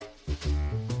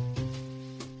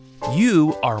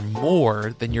You are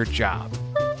more than your job.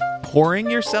 Pouring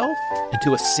yourself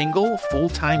into a single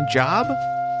full-time job?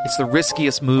 It's the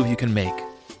riskiest move you can make.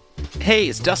 Hey,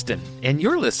 it's Dustin, and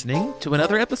you're listening to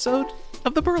another episode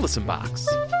of the Burleson Box.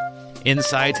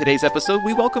 Inside today's episode,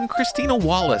 we welcome Christina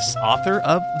Wallace, author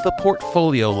of The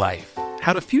Portfolio Life: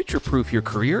 How to Future-Proof Your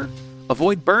Career,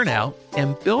 Avoid Burnout,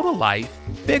 and Build a Life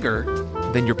Bigger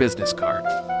Than Your Business Card.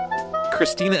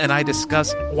 Christina and I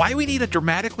discuss why we need a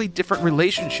dramatically different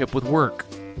relationship with work,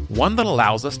 one that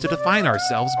allows us to define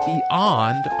ourselves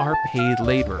beyond our paid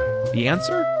labor. The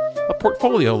answer? A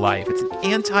portfolio life. It's an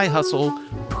anti-hustle,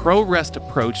 pro-rest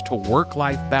approach to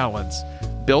work-life balance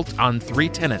built on three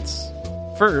tenets.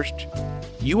 First,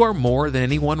 you are more than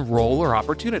any one role or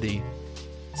opportunity.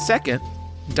 Second,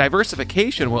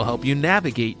 diversification will help you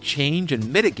navigate change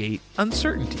and mitigate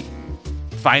uncertainty.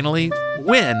 Finally,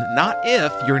 when, not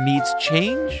if, your needs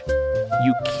change,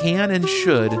 you can and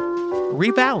should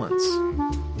rebalance.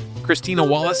 Christina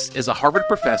Wallace is a Harvard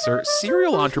professor,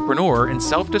 serial entrepreneur, and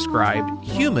self-described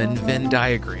human Venn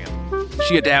diagram.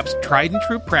 She adapts tried and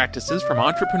true practices from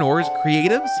entrepreneurs,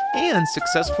 creatives, and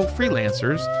successful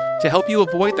freelancers to help you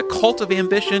avoid the cult of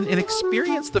ambition and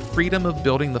experience the freedom of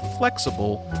building the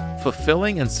flexible,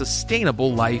 fulfilling, and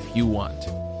sustainable life you want.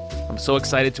 I'm so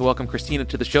excited to welcome Christina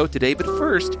to the show today, but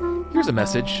first, here's a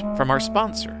message from our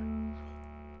sponsor.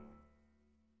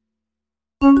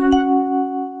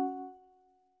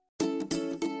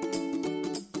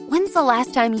 When's the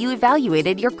last time you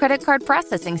evaluated your credit card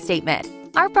processing statement?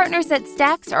 Our partners at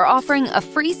Stacks are offering a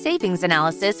free savings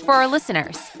analysis for our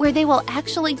listeners, where they will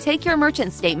actually take your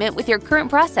merchant statement with your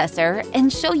current processor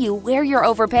and show you where you're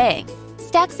overpaying.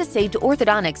 Stacks has saved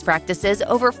orthodontics practices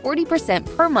over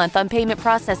 40% per month on payment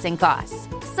processing costs.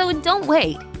 So don't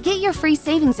wait. Get your free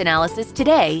savings analysis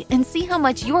today and see how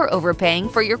much you're overpaying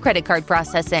for your credit card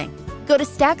processing. Go to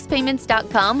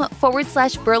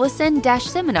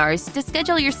stackspayments.com/Burleson-seminars to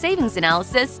schedule your savings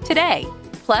analysis today.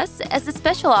 Plus, as a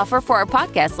special offer for our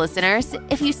podcast listeners,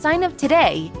 if you sign up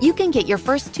today, you can get your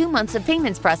first 2 months of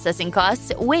payments processing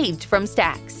costs waived from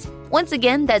Stacks. Once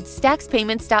again, that's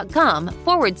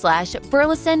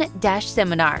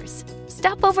stackspayments.com/Burleson-seminars.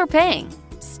 Stop overpaying.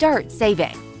 Start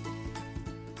saving.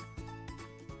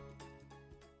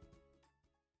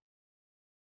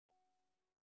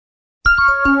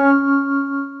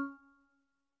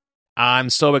 I'm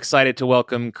so excited to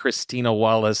welcome Christina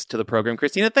Wallace to the program.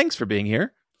 Christina, thanks for being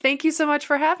here. Thank you so much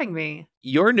for having me.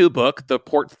 Your new book, The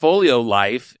Portfolio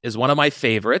Life, is one of my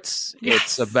favorites. Yes.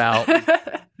 It's about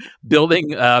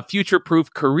building a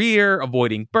future-proof career,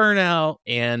 avoiding burnout,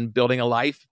 and building a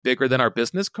life bigger than our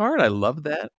business card. I love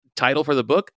that title for the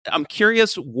book. I'm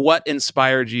curious what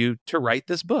inspired you to write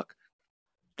this book.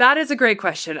 That is a great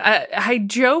question. I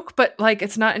joke, but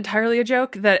it's not entirely a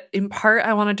joke, that in part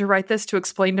I wanted to write this to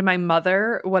explain to my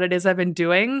mother what it is I've been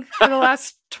doing for the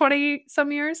last 20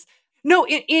 some years. No,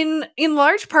 in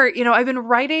large part, I've been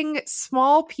writing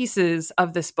small pieces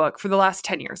of this book for the last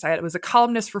 10 years. I was a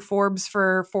columnist for Forbes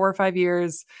for 4 or 5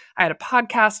 years. I had a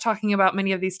podcast talking about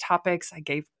many of these topics. I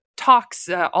gave talks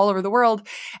all over the world.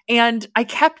 And I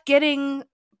kept getting,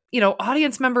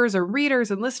 audience members or readers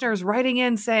and listeners writing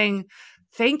in saying,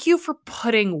 thank you for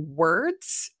putting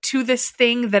words to this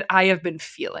thing that I have been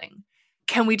feeling.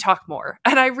 Can we talk more?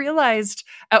 And I realized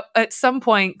at some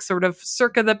point, sort of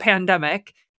circa the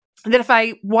pandemic, that if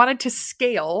I wanted to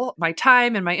scale my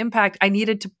time and my impact, I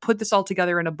needed to put this all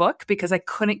together in a book because I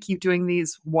couldn't keep doing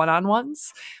these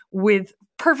one-on-ones with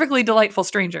perfectly delightful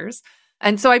strangers.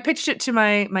 And so I pitched it to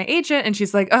my agent, and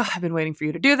she's like, oh, I've been waiting for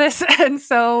you to do this. And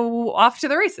so off to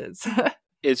the races.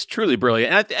 It's truly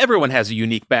brilliant. And everyone has a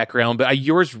unique background, but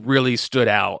yours really stood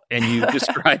out. And you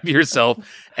describe yourself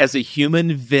as a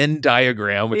human Venn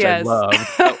diagram, which yes. I love.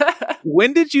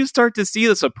 When did you start to see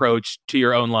this approach to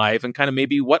your own life, and kind of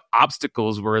maybe what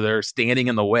obstacles were there standing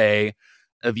in the way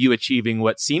of you achieving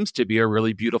what seems to be a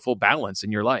really beautiful balance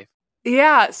in your life?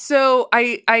 Yeah. So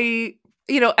I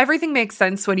everything makes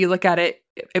sense when you look at it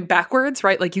backwards,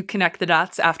 right? Like you connect the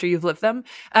dots after you've lived them.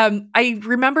 I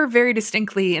remember very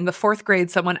distinctly in the 4th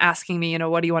grade, someone asking me,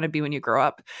 what do you want to be when you grow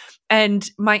up? And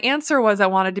my answer was I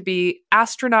wanted to be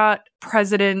astronaut,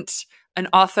 president, an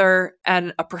author,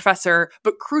 and a professor,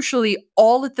 but crucially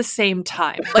all at the same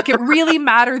time. Like it really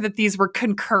mattered that these were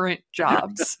concurrent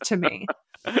jobs to me.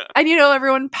 And,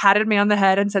 everyone patted me on the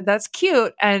head and said, that's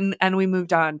cute. And we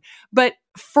moved on. But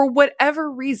for whatever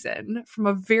reason, from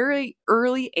a very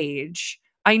early age,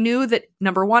 I knew that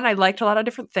number one, I liked a lot of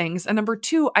different things. And number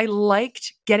two, I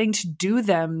liked getting to do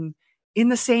them in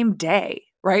the same day,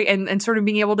 right? And sort of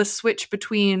being able to switch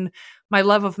between my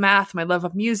love of math, my love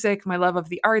of music, my love of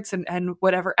the arts, and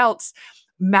whatever else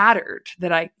mattered,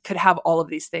 that I could have all of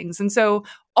these things. And so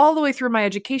all the way through my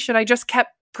education, I just kept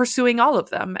pursuing all of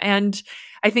them. And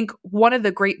I think one of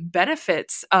the great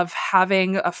benefits of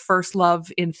having a first love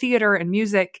in theater and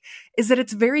music is that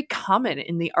it's very common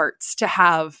in the arts to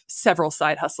have several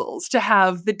side hustles, to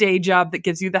have the day job that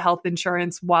gives you the health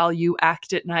insurance while you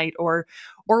act at night or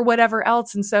whatever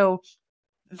else. And so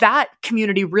that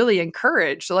community really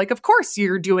encouraged, like, of course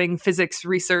you're doing physics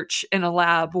research in a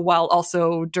lab while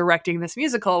also directing this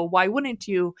musical. Why wouldn't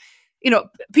you?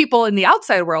 People in the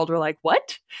outside world were like,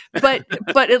 what? But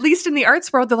at least in the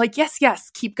arts world, they're like, yes,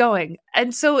 keep going.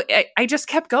 And so I just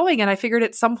kept going. And I figured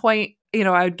at some point,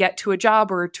 I would get to a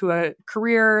job or to a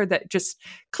career that just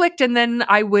clicked, and then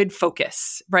I would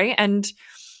focus. Right. And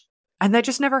that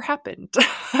just never happened.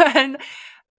 and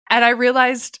I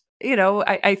realized,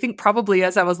 I think probably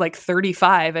as I was like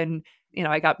 35 and,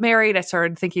 I got married, I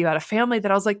started thinking about a family,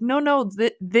 that I was like, no,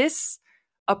 this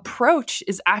approach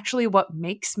is actually what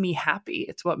makes me happy.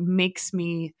 It's what makes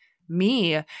me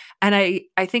me. And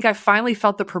I think I finally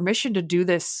felt the permission to do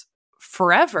this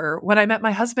forever when I met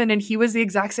my husband, and he was the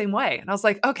exact same way. And I was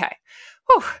like, okay,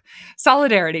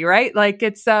 solidarity, right? Like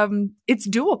it's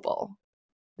doable.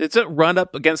 It's a run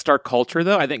up against our culture,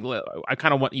 though. I think I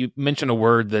kind of want you mention a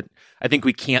word that I think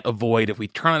we can't avoid if we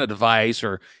turn on a device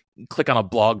or click on a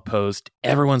blog post.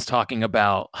 Everyone's talking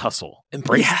about hustle.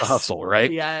 Embrace the hustle,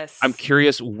 right? Yes. I'm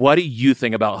curious, what do you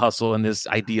think about hustle and this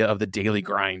idea of the daily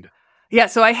grind? Yeah,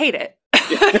 so I hate it.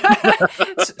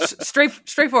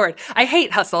 Straightforward. I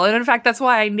hate hustle. And in fact, that's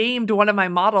why I named one of my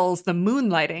models the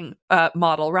moonlighting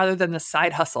model rather than the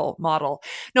side hustle model.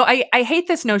 No, I hate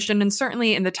this notion. And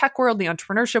certainly in the tech world, the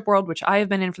entrepreneurship world, which I have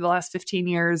been in for the last 15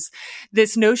 years,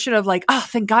 this notion of like, oh,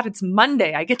 thank God it's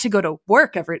Monday. I get to go to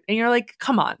work and you're like,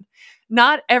 come on.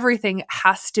 Not everything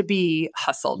has to be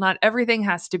hustle. Not everything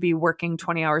has to be working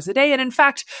 20 hours a day. And in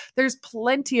fact, there's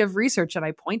plenty of research, and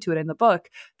I point to it in the book,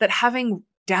 that having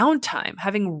downtime,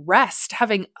 having rest,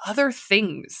 having other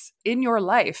things in your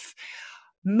life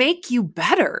make you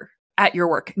better at your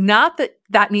work. Not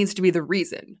that needs to be the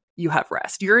reason you have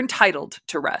rest. You're entitled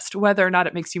to rest, whether or not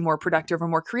it makes you more productive or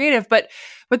more creative. But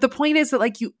the point is that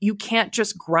like you can't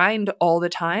just grind all the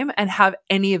time and have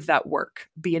any of that work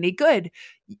be any good.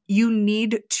 You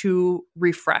need to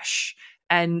refresh.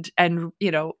 And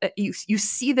you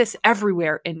see this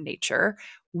everywhere in nature.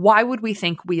 Why would we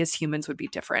think we as humans would be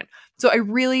different? So I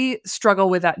really struggle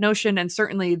with that notion, and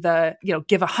certainly the,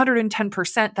 give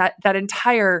 110%, that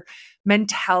entire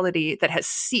mentality that has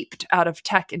seeped out of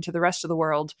tech into the rest of the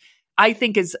world, I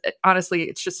think is honestly,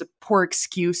 it's just a poor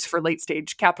excuse for late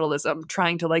stage capitalism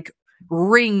trying to like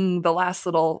wring the last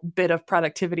little bit of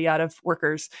productivity out of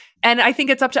workers. And I think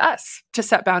it's up to us to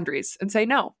set boundaries and say,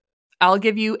 no, I'll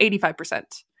give you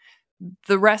 85%.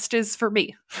 The rest is for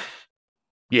me.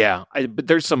 Yeah, but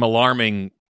there's some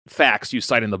alarming facts you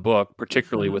cite in the book,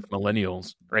 particularly with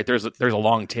millennials, right? There's a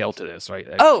long tail to this, right?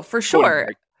 Oh, for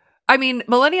sure. I mean,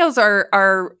 millennials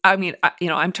are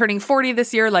I'm turning 40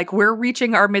 this year. Like, we're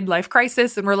reaching our midlife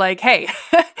crisis, and we're like, hey,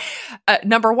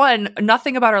 number one,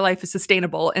 nothing about our life is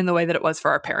sustainable in the way that it was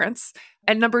for our parents.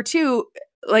 And number two,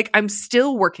 like, I'm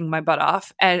still working my butt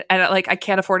off, and like, I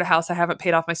can't afford a house. I haven't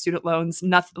paid off my student loans.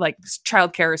 Nothing, like,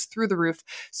 childcare is through the roof.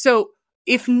 So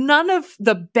if none of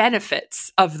the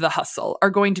benefits of the hustle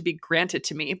are going to be granted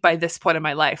to me by this point in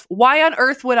my life, why on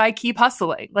earth would I keep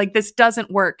hustling? Like, this doesn't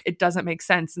work. It doesn't make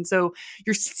sense. And so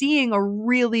you're seeing a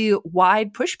really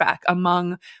wide pushback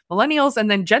among millennials, and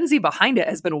then Gen Z behind it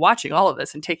has been watching all of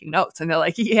this and taking notes. And they're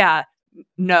like, yeah,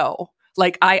 no,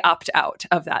 like, I opt out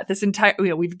of that. This entire,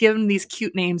 we've given these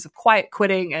cute names of quiet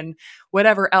quitting and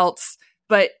whatever else,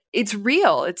 but it's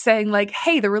real. It's saying like,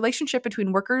 hey, the relationship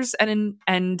between workers and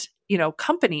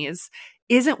companies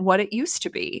isn't what it used to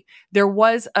be. There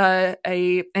was an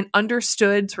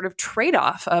understood sort of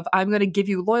trade-off of, I'm going to give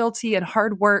you loyalty and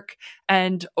hard work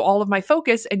and all of my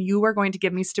focus, and you are going to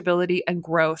give me stability and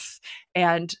growth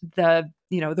and the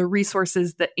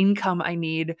resources, the income I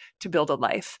need to build a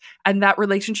life. And that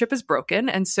relationship is broken.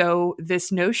 And so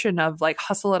this notion of like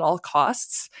hustle at all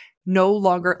costs, no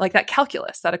longer, like, that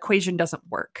calculus, that equation doesn't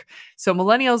work. So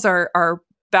millennials are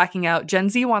backing out. Gen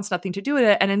Z wants nothing to do with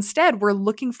it. And instead, we're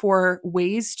looking for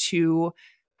ways to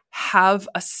have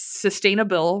a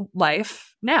sustainable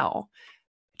life now,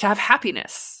 to have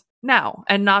happiness now,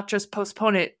 and not just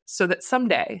postpone it so that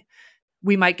someday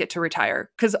we might get to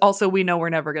retire. Because also we know we're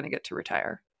never going to get to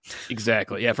retire.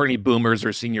 Exactly. Yeah. For any boomers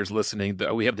or seniors listening,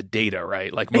 we have the data,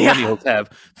 right? Like, millennials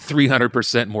have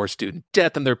 300% more student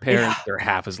debt than their parents. Yeah. They're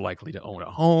half as likely to own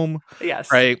a home.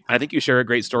 Yes. Right. I think you share a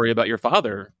great story about your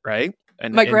father, right?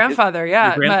 And My grandfather, yeah.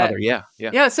 Your grandfather, yeah.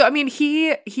 Yeah. So, I mean,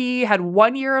 he had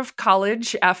 1 year of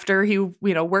college after he,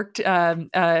 worked,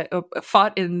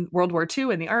 fought in World War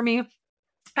II in the Army.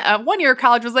 1 year of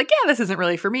college, was like, yeah, this isn't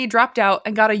really for me. Dropped out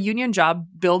and got a union job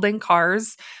building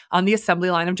cars on the assembly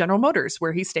line of General Motors,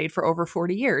 where he stayed for over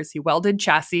 40 years. He welded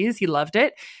chassis. He loved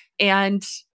it. And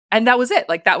that was it.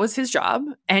 Like, that was his job.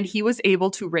 And he was able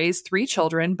to raise 3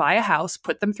 children, buy a house,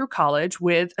 put them through college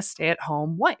with a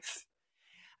stay-at-home wife.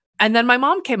 And then my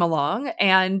mom came along,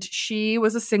 and she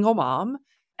was a single mom,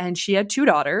 and she had 2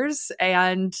 daughters,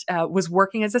 and was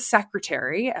working as a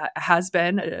secretary, has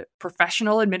been a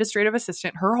professional administrative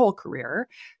assistant her whole career,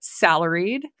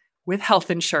 salaried with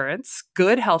health insurance,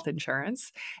 good health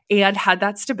insurance, and had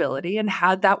that stability and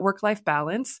had that work-life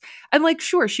balance. And like,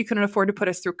 sure, she couldn't afford to put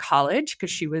us through college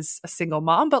because she was a single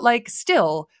mom, but like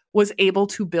still was able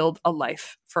to build a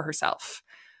life for herself.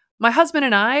 My husband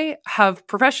and I have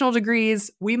professional degrees.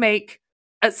 We make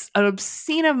an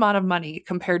obscene amount of money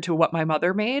compared to what my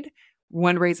mother made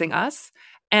when raising us.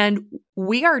 And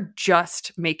we are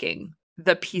just making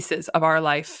the pieces of our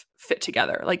life fit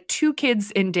together. Like 2 kids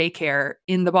in daycare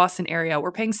in the Boston area,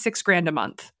 we're paying $6,000 a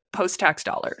month, post-tax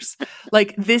dollars.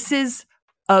 Like, this is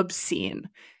obscene.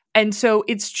 And so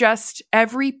it's just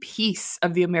every piece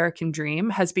of the American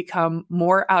dream has become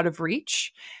more out of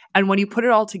reach. And when you put it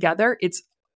all together, it's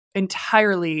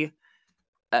entirely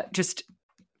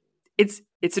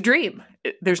it's a dream.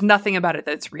 There's nothing about it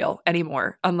that's real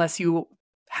anymore unless you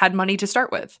had money to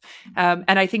start with.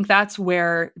 And I think that's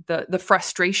where the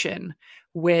frustration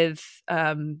with,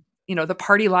 the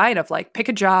party line of like, pick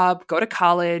a job, go to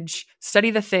college,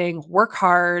 study the thing, work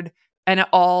hard, and it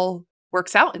all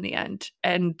works out in the end.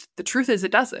 And the truth is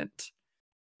it doesn't.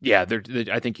 Yeah,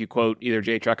 I think you quote either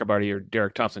Jay Chakrabarty or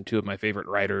Derek Thompson, 2 of my favorite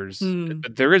writers.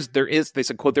 There is, they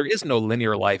said, quote, there is no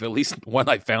linear life, at least one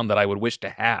I found that I would wish to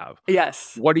have.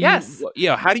 Yes. How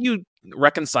do you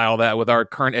reconcile that with our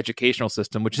current educational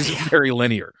system, which is very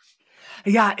linear?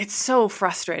 Yeah, it's so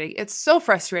frustrating. It's so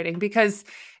frustrating because,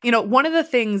 one of the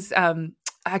things,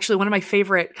 actually, one of my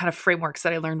favorite kind of frameworks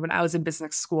that I learned when I was in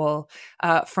business school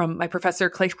from my professor,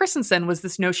 Clay Christensen, was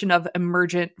this notion of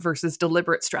emergent versus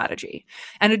deliberate strategy.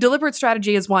 And a deliberate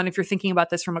strategy is one, if you're thinking about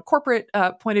this from a corporate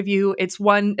point of view, it's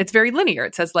very linear.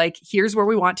 It says like, here's where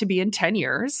we want to be in 10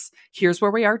 years. Here's where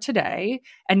we are today.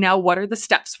 And now what are the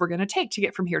steps we're going to take to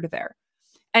get from here to there?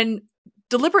 And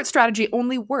deliberate strategy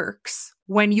only works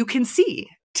when you can see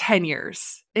 10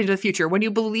 years into the future, when you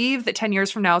believe that 10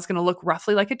 years from now is going to look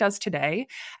roughly like it does today,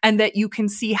 and that you can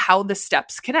see how the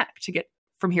steps connect to get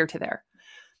from here to there.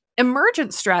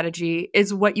 Emergent strategy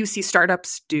is what you see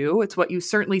startups do. It's what you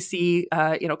certainly see,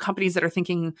 companies that are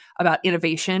thinking about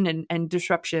innovation and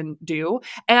disruption do.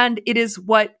 And it is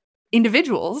what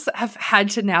individuals have had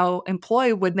to now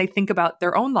employ when they think about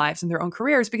their own lives and their own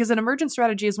careers, because an emergent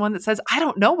strategy is one that says, I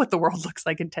don't know what the world looks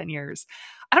like in 10 years.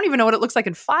 I don't even know what it looks like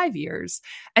in 5 years.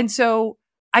 And so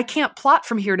I can't plot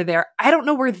from here to there. I don't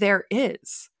know where there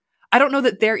is. I don't know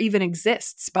that there even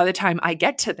exists by the time I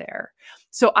get to there.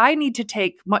 So I need to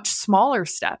take much smaller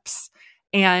steps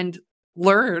and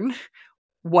learn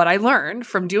what I learned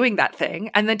from doing that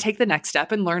thing, and then take the next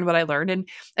step and learn what I learned.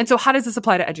 And so how does this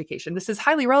apply to education? This is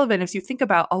highly relevant if you think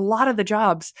about a lot of the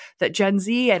jobs that Gen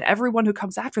Z and everyone who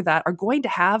comes after that are going to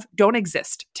have don't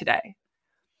exist today.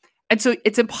 And so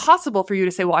it's impossible for you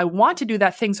to say, well, I want to do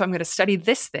that thing, so I'm going to study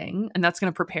this thing, and that's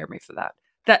going to prepare me for that.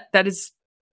 That's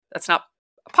not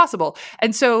possible.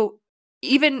 And so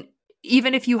even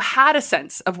if you had a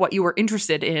sense of what you were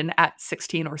interested in at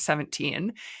 16 or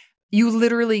 17, you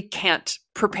literally can't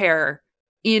prepare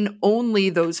in only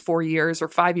those 4 years or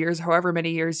 5 years, however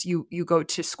many years you go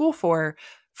to school for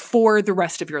the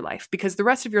rest of your life, because the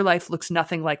rest of your life looks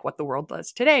nothing like what the world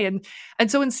does today.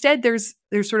 And so instead there's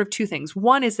sort of 2 things.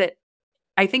 One is that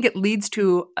I think it leads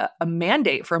to a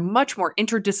mandate for a much more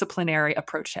interdisciplinary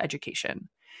approach to education.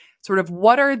 Sort of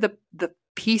what are the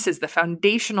pieces, the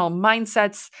foundational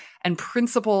mindsets and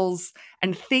principles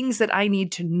and things that I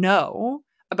need to know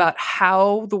about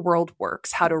how the world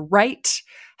works, how to write,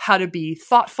 how to be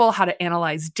thoughtful, how to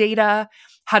analyze data,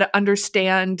 how to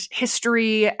understand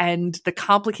history and the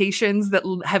complications that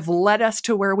have led us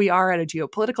to where we are at a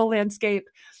geopolitical landscape,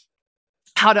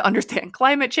 how to understand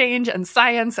climate change and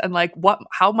science and like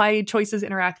how my choices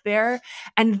interact there.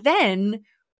 And then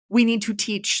we need to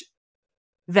teach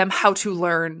them how to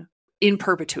learn in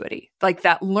perpetuity, like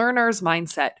that learner's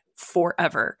mindset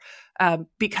forever.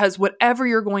 Because whatever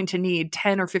you're going to need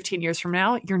 10 or 15 years from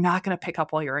now, you're not going to pick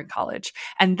up while you're in college.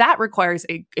 And that requires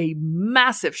a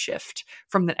massive shift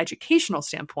from the educational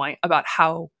standpoint about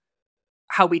how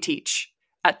we teach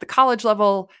at the college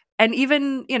level And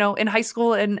even, in high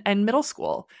school and middle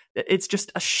school, it's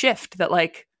just a shift that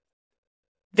like,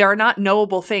 there are not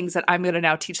knowable things that I'm going to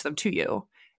now teach them to you.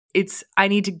 I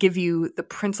need to give you the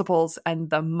principles and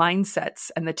the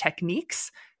mindsets and the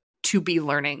techniques to be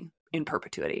learning in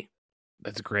perpetuity.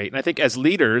 That's great. And I think as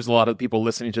leaders, a lot of people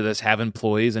listening to this have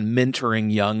employees, and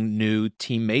mentoring young, new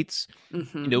teammates,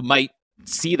 might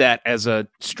see that as a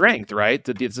strength, right?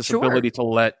 That it's this ability to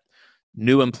let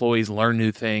new employees learn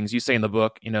new things. You say in the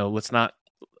book, let's not,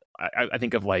 I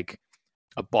think of like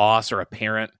a boss or a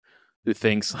parent who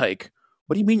thinks like,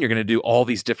 what do you mean you're going to do all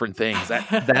these different things?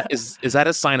 Is that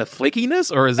a sign of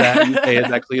flakiness, or is that you say it's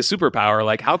actually a superpower?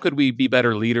 Like, how could we be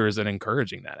better leaders in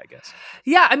encouraging that, I guess?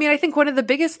 Yeah. I mean, I think one of the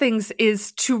biggest things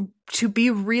is to be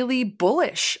really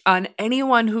bullish on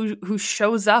anyone who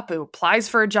shows up, who applies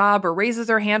for a job or raises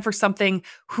their hand for something,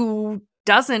 who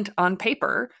doesn't on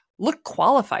paper look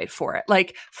qualified for it.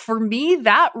 Like, for me,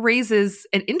 that raises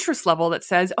an interest level that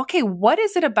says, okay, what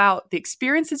is it about the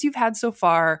experiences you've had so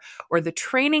far, or the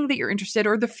training that you're interested,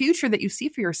 or the future that you see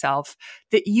for yourself,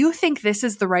 that you think this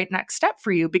is the right next step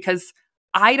for you? Because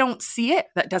I don't see it.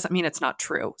 That doesn't mean it's not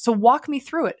true. So walk me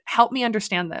through it. Help me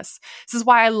understand this. This is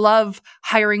why I love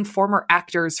hiring former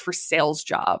actors for sales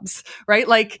jobs, right?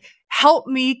 Like, help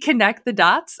me connect the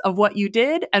dots of what you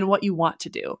did and what you want to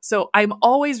do. So I'm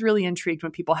always really intrigued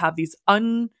when people have these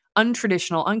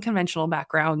untraditional, unconventional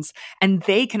backgrounds, and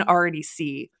they can already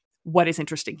see what is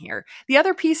interesting here. The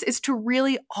other piece is to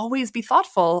really always be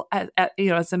thoughtful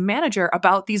as a manager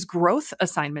about these growth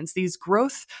assignments, these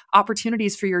growth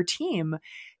opportunities for your team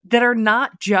that are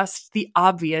not just the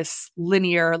obvious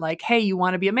linear, like, hey, you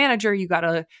want to be a manager, you got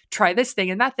to try this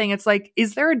thing and that thing. It's like,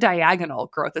 is there a diagonal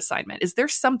growth assignment? Is there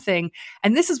something?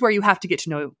 And this is where you have to get to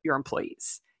know your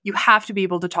employees. You have to be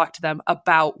able to talk to them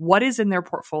about what is in their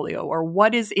portfolio, or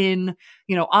what is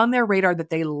on their radar that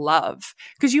they love.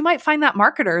 Because you might find that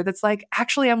marketer that's like,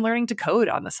 actually, I'm learning to code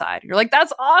on the side. You're like,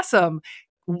 that's awesome.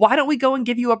 Why don't we go and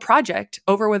give you a project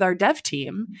over with our dev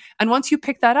team? And once you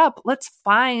pick that up, let's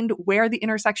find where the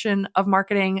intersection of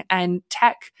marketing and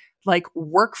tech like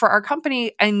work for our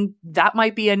company. And that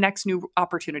might be a next new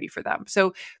opportunity for them.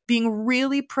 So being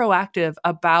really proactive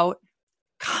about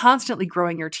constantly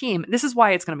growing your team. This is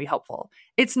why it's going to be helpful.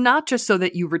 It's not just so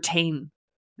that you retain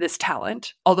this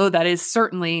talent, although that is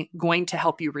certainly going to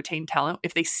help you retain talent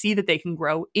if they see that they can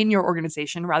grow in your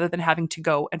organization rather than having to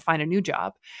go and find a new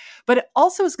job. But it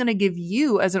also is going to give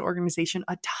you as an organization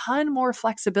a ton more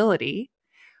flexibility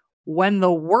when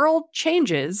the world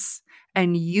changes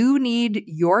and you need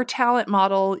your talent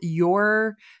model,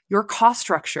 your cost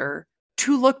structure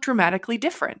to look dramatically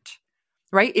different.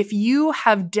 Right? If you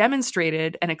have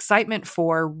demonstrated an excitement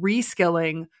for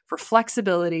reskilling, for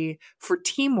flexibility, for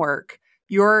teamwork,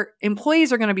 your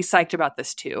employees are going to be psyched about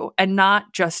this too. And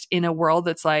not just in a world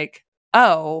that's like,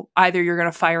 oh, either you're going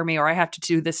to fire me or I have to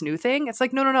do this new thing. It's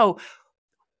like, no.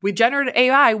 With generative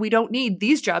AI, we don't need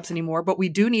these jobs anymore, but we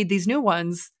do need these new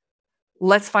ones.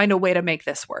 Let's find a way to make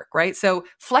this work, right? So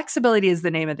flexibility is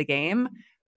the name of the game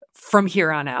from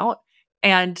here on out.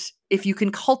 And if you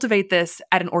can cultivate this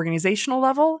at an organizational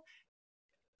level,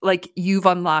 like, you've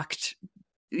unlocked,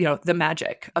 the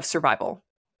magic of survival.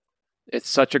 It's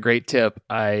such a great tip.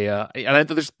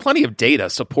 There's plenty of data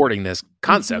supporting this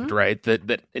concept, right?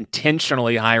 That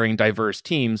intentionally hiring diverse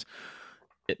teams,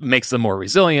 it makes them more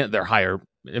resilient. They're higher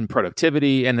in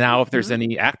productivity. And now if there's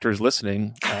any actors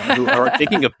listening who are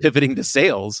thinking of pivoting to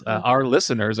sales, our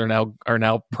listeners are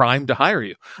now primed to hire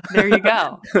you. There you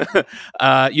go.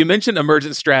 You mentioned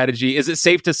emergent strategy. Is it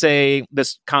safe to say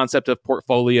this concept of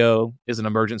portfolio is an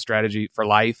emergent strategy for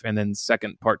life? And then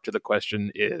second part to the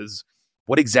question is,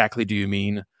 what exactly do you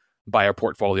mean by a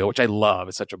portfolio, which I love?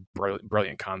 It's such a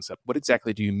brilliant concept. What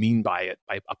exactly do you mean by it,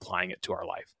 by applying it to our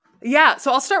life? Yeah.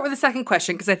 So I'll start with the second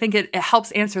question because I think it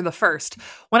helps answer the first.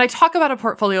 When I talk about a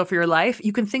portfolio for your life,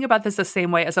 you can think about this the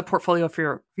same way as a portfolio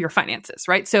for your finances,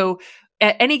 right? So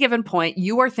at any given point,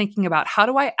 you are thinking about, how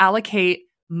do I allocate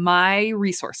my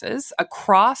resources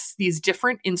across these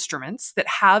different instruments that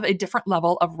have a different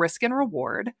level of risk and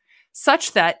reward,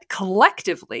 such that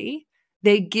collectively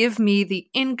they give me the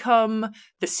income,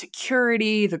 the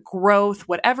security, the growth,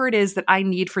 whatever it is that I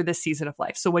need for this season of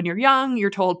life. So when you're young,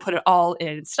 you're told put it all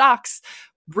in stocks,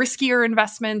 riskier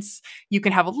investments. You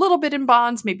can have a little bit in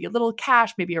bonds, maybe a little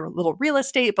cash, maybe a little real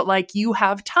estate, but like, you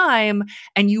have time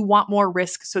and you want more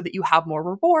risk so that you have more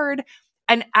reward.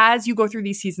 And as you go through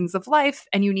these seasons of life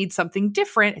and you need something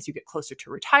different, as you get closer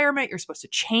to retirement, you're supposed to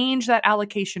change that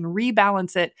allocation,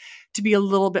 rebalance it to be a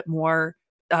little bit more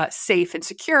safe and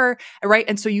secure, right?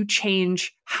 And so you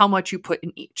change how much you put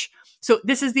in each. So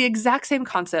this is the exact same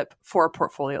concept for a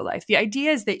portfolio life. The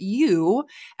idea is that you,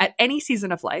 at any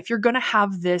season of life, you're going to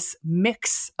have this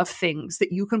mix of things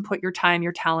that you can put your time,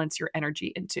 your talents, your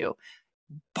energy into.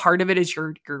 Part of it is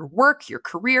your work, your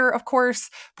career, of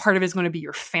course. Part of it is going to be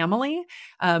your family.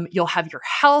 You'll have your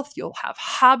health. You'll have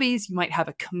hobbies. You might have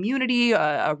a community,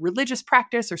 a religious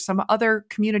practice, or some other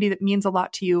community that means a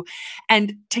lot to you.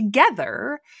 And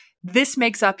together, this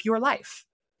makes up your life.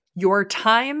 Your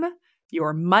time,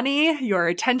 your money, your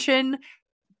attention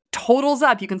totals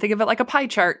up. You can think of it like a pie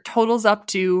chart, totals up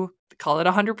to, call it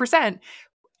 100%.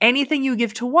 Anything you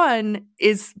give to one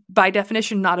is by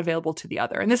definition not available to the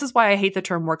other. And this is why I hate the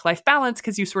term work-life balance,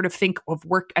 because you sort of think of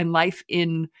work and life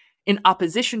in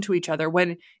opposition to each other,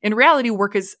 when in reality,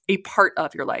 work is a part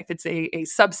of your life. It's a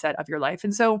subset of your life.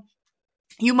 And so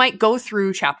you might go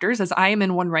through chapters, as I am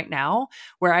in one right now,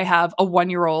 where I have a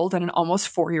 1-year-old and an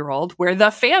almost 4-year-old, where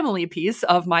the family piece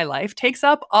of my life takes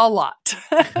up a lot,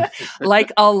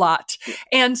 like a lot.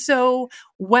 And so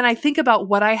when I think about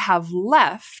what I have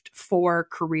left for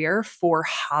career, for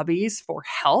hobbies, for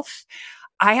health,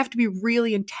 I have to be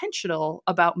really intentional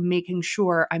about making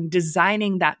sure I'm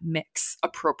designing that mix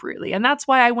appropriately. And that's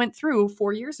why I went through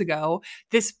 4 years ago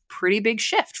this pretty big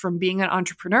shift from being an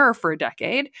entrepreneur for a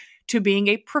decade to being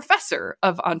a professor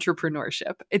of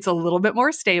entrepreneurship. It's a little bit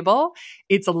more stable.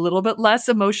 It's a little bit less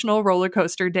emotional roller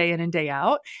coaster day in and day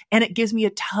out. And it gives me a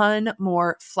ton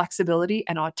more flexibility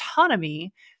and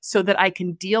autonomy so that I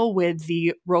can deal with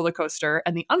the roller coaster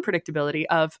and the unpredictability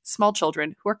of small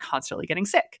children who are constantly getting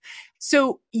sick.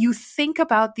 So you think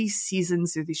about these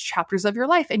seasons or these chapters of your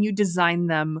life and you design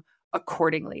them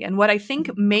accordingly. And what I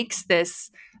think makes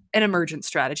this an emergent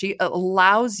strategy, it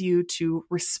allows you to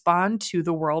respond to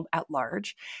the world at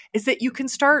large, is that you can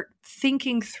start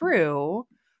thinking through,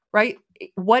 right?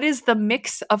 What is the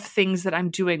mix of things that I'm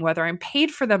doing, whether I'm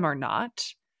paid for them or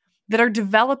not, that are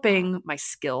developing my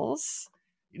skills,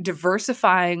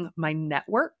 diversifying my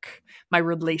network, my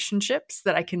relationships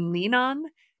that I can lean on,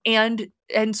 and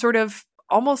sort of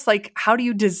almost like, how do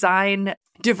you design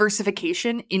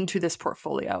diversification into this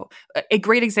portfolio? A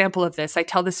great example of this, I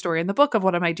tell this story in the book, of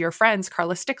one of my dear friends,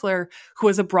 Carla Stickler, who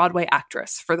was a Broadway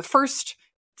actress. For the first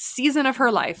season of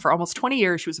her life, for almost 20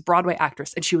 years, she was a Broadway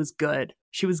actress, and she was good.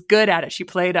 She was good at it. She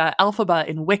played Elphaba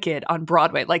in Wicked on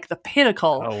Broadway, like the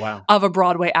pinnacle of a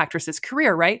Broadway actress's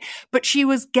career, right? But she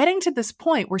was getting to this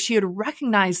point where she had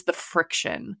recognized the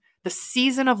friction. The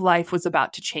season of life was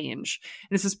about to change.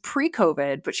 And this is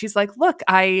pre-COVID, but she's like, look,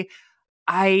 I'm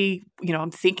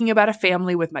thinking about a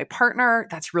family with my partner.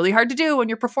 That's really hard to do when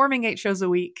you're performing 8 shows a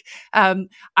week. I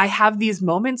have these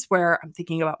moments where I'm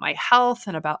thinking about my health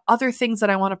and about other things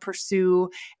that I want to pursue.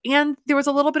 And there was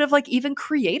a little bit of like even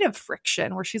creative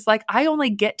friction where she's like, I only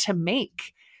get to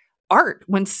make art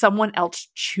when someone else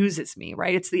chooses me,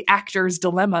 right? It's the actor's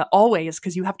dilemma always,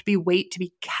 because you have to wait to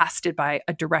be casted by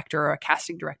a director or a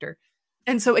casting director.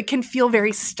 And so it can feel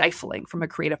very stifling from a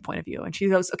creative point of view. And she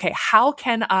goes, okay, how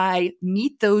can I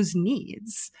meet those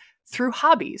needs through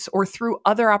hobbies or through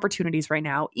other opportunities right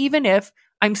now, even if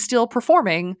I'm still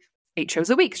performing 8 shows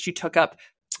a week? She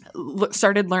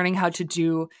started learning how to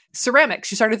do ceramics.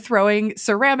 She started throwing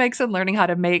ceramics and learning how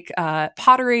to make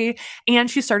pottery.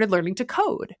 And she started learning to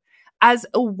code as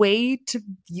a way to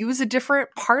use a different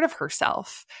part of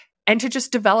herself and to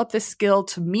just develop this skill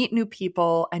to meet new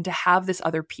people and to have this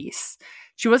other piece.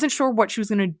 She wasn't sure what she was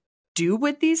going to do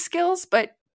with these skills,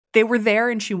 but they were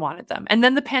there and she wanted them. And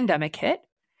then the pandemic hit.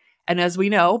 And as we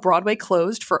know, Broadway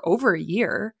closed for over a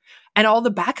year. And all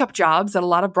the backup jobs that a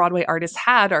lot of Broadway artists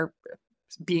had are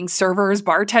being servers,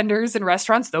 bartenders in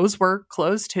restaurants. Those were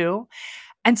closed too.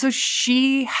 And so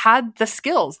she had the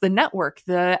skills, the network,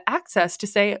 the access to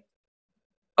say,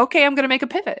 okay, I'm going to make a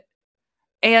pivot.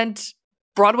 And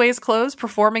Broadway is closed.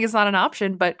 Performing is not an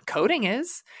option, but coding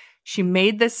is. She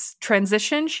made this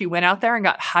transition. She went out there and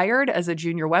got hired as a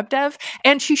junior web dev.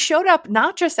 And she showed up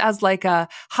not just as like a,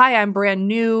 hi, I'm brand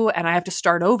new and I have to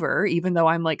start over, even though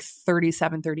I'm like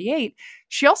 37, 38.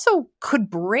 She also could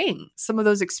bring some of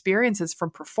those experiences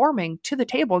from performing to the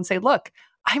table and say, look,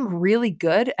 I'm really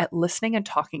good at listening and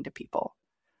talking to people,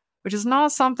 which is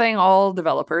not something all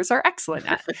developers are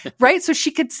excellent at, right? So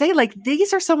she could say, like,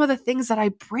 these are some of the things that I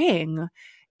bring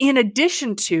in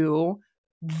addition to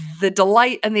the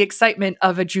delight and the excitement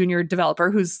of a junior developer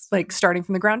who's like starting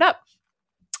from the ground up,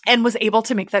 and was able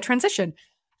to make that transition.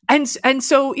 And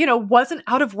so, wasn't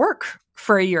out of work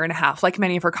for a year and a half like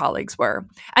many of her colleagues were.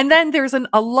 And then there's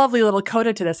a lovely little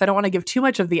coda to this. I don't want to give too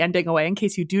much of the ending away in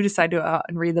case you do decide to go out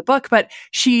and read the book, but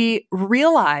she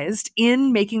realized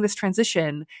in making this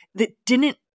transition that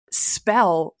didn't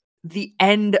spell the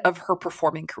end of her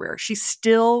performing career. She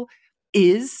still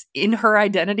is in her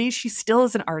identity. She still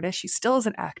is an artist. She still is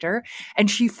an actor. And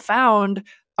she found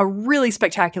a really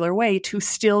spectacular way to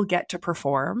still get to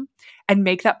perform and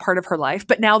make that part of her life.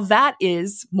 But now that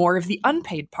is more of the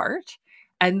unpaid part.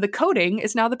 And the coding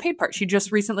is now the paid part. She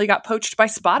just recently got poached by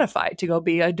Spotify to go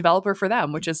be a developer for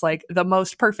them, which is like the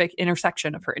most perfect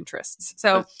intersection of her interests.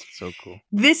 So that's so cool.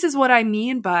 This is what I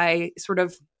mean by sort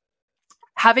of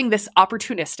having this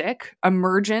opportunistic,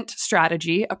 emergent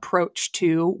strategy approach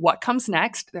to what comes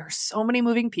next. There are so many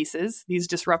moving pieces. These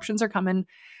disruptions are coming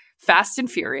fast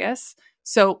and furious.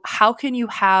 So how can you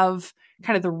have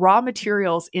kind of the raw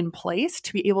materials in place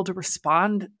to be able to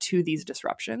respond to these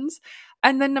disruptions?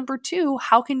 And then number two,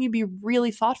 how can you be really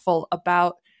thoughtful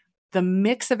about the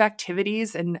mix of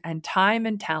activities and time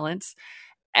and talents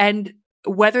and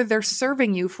whether they're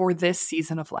serving you for this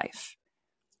season of life?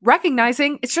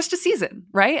 Recognizing it's just a season,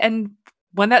 right? And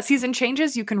when that season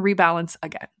changes, you can rebalance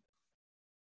again.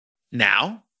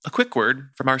 Now, a quick word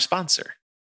from our sponsor.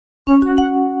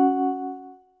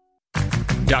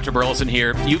 Dr. Burleson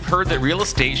here. You've heard that real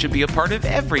estate should be a part of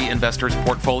every investor's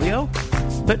portfolio,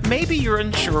 but maybe you're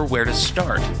unsure where to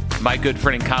start. My good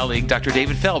friend and colleague, Dr.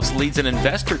 David Phelps, leads an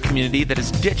investor community that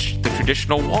has ditched the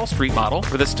traditional Wall Street model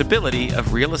for the stability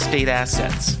of real estate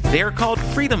assets. They are called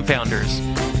Freedom Founders,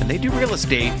 and they do real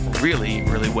estate really,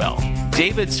 really well.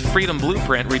 David's Freedom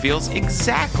Blueprint reveals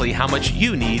exactly how much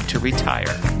you need to retire.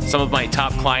 Some of my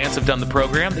top clients have done the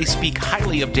program. They speak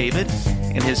highly of David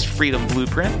and his Freedom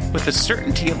Blueprint. With the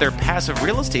certainty of their passive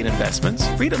real estate investments,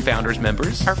 Freedom Founders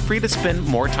members are free to spend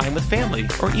more time with family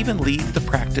or even leave the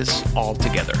practice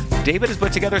altogether. David has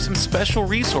put together some special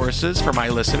resources for my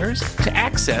listeners. To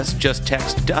access, just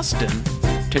text Dustin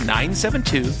to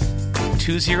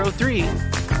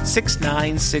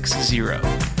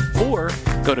 972-203-6960 or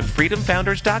go to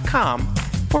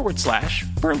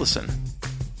freedomfounders.com/Burleson.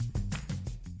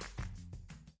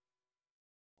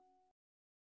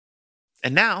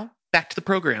 And now, back to the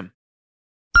program.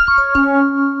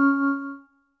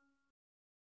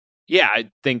 Yeah, I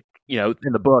think, in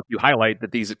the book, you highlight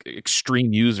that these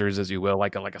extreme users, as you will,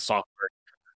 like a software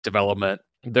development,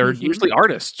 they're usually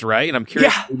artists, right? And I'm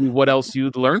curious maybe what else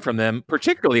you'd learn from them,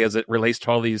 particularly as it relates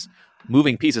to all these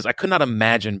moving pieces. I could not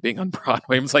imagine being on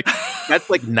Broadway. It's like, that's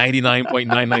like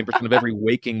 99.99% of every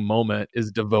waking moment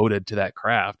is devoted to that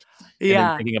craft. And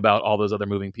then thinking about all those other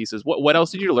moving pieces. What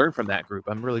else did you learn from that group?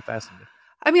 I'm really fascinated.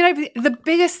 I mean, the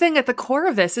biggest thing at the core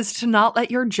of this is to not let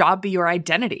your job be your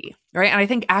identity, right? And I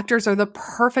think actors are the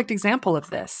perfect example of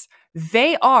this.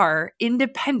 They are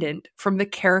independent from the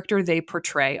character they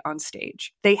portray on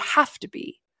stage. They have to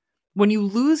be. When you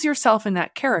lose yourself in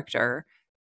that character,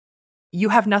 you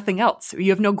have nothing else.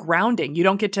 You have no grounding. You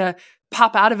don't get to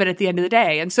pop out of it at the end of the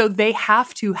day. And so they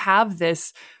have to have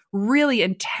this really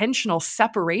intentional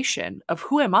separation of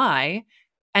who am I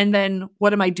and then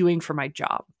what am I doing for my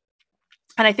job?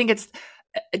 And I think it's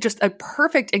just a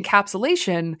perfect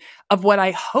encapsulation of what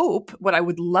I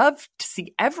would love to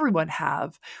see everyone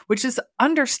have, which is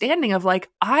understanding of like,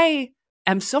 I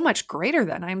am so much greater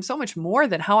than, I am so much more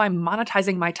than how I'm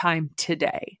monetizing my time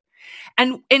today.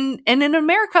 And in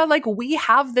America, like we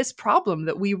have this problem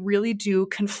that we really do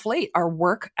conflate our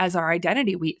work as our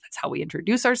identity. That's how we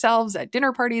introduce ourselves at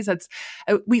dinner parties.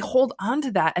 We hold on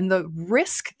to that. And the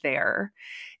risk there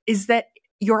is that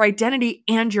your identity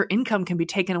and your income can be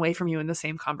taken away from you in the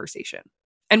same conversation.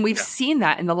 And we've seen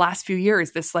that in the last few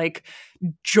years, this like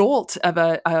jolt of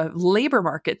a labor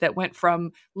market that went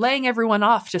from laying everyone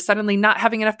off to suddenly not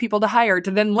having enough people to hire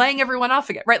to then laying everyone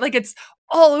off again, right? Like it's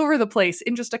all over the place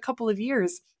in just a couple of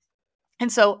years.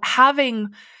 And so having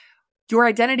your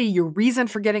identity, your reason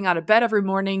for getting out of bed every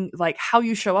morning, like how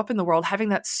you show up in the world, having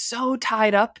that so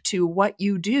tied up to what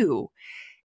you do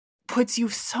puts you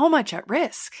so much at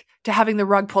risk to having the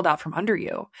rug pulled out from under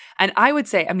you. And I would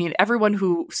say, I mean, everyone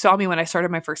who saw me when I started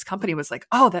my first company was like,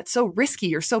 oh, that's so risky.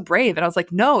 You're so brave. And I was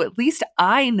like, no, at least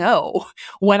I know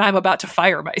when I'm about to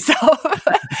fire myself.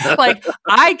 Like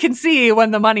I can see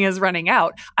when the money is running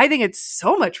out. I think it's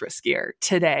so much riskier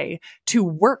today to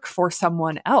work for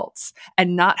someone else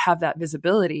and not have that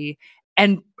visibility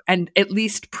and at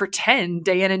least pretend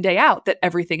day in and day out that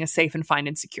everything is safe and fine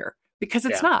and secure, because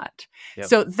it's not. Yep.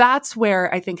 So that's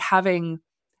where I think having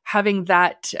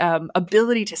that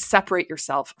ability to separate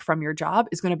yourself from your job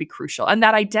is going to be crucial. And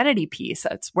that identity piece,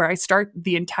 that's where I start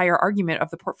the entire argument of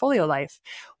the portfolio life.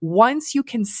 Once you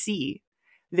can see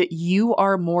that you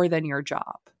are more than your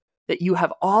job, that you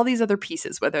have all these other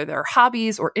pieces, whether they're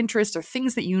hobbies or interests or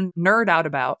things that you nerd out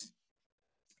about,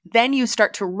 then you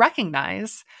start to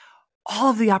recognize all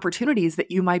of the opportunities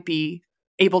that you might be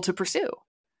able to pursue.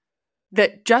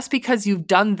 that just because you've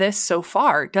done this so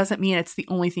far doesn't mean it's the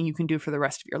only thing you can do for the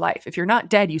rest of your life. If you're not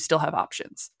dead, you still have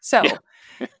options. So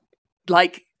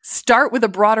like start with a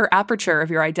broader aperture of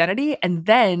your identity, and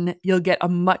then you'll get a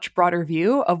much broader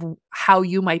view of how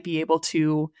you might be able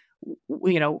to,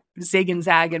 zig and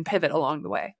zag and pivot along the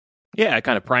way. Yeah, it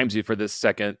kind of primes you for this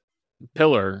second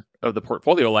pillar of the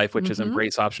portfolio life, which is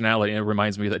embrace optionality. And it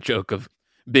reminds me of that joke of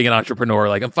being an entrepreneur,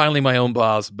 like I'm finally my own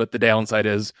boss, but the downside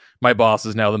is my boss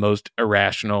is now the most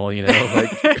irrational,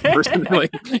 person,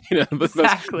 the most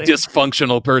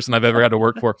dysfunctional person I've ever had to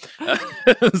work for.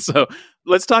 So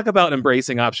let's talk about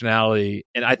embracing optionality.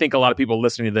 And I think a lot of people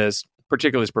listening to this,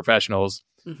 particularly as professionals,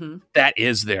 that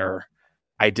is their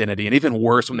identity. And even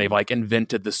worse, when they've like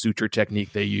invented the suture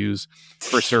technique they use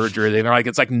for surgery, they're like,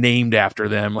 it's like named after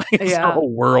them. Like it's a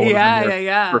whole world of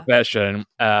their profession.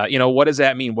 What does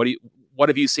that mean? What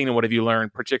have you seen and what have you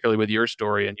learned, particularly with your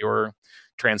story and your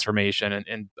transformation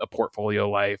and a portfolio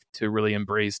life to really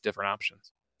embrace different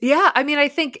options? Yeah. I mean, I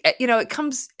think, it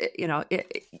comes,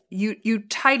 you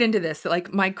tied into this,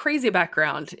 like my crazy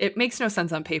background, it makes no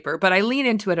sense on paper, but I lean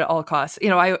into it at all costs.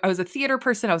 I was a theater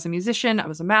person. I was a musician. I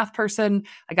was a math person.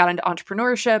 I got into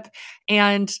entrepreneurship,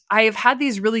 and I have had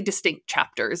these really distinct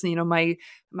chapters.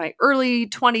 My early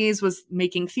 20s was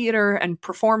making theater and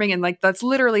performing, and like that's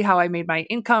literally how I made my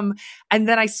income. And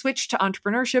then I switched to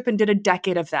entrepreneurship and did a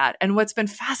decade of that. And what's been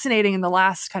fascinating in the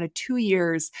last kind of 2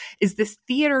 years is this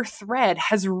theater thread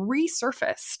has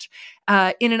resurfaced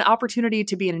in an opportunity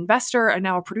to be an investor and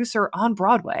now a producer on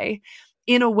Broadway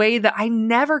in a way that I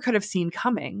never could have seen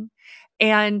coming.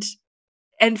 And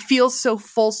feels so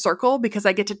full circle because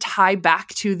I get to tie back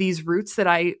to these roots that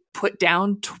I put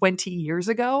down 20 years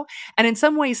ago, and in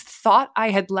some ways thought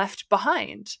I had left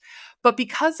behind. But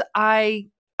because I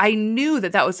knew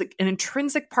that was an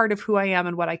intrinsic part of who I am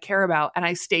and what I care about, and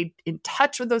I stayed in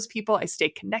touch with those people, I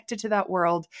stayed connected to that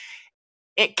world,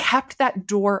 it kept that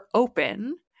door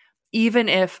open, even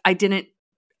if I didn't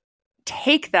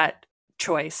take that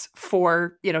choice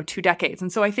for 2 decades.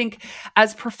 And so I think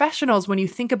as professionals, when you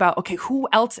think about, okay, who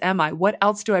else am I? What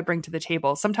else do I bring to the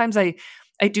table? Sometimes I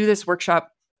do this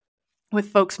workshop with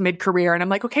folks mid-career, and I'm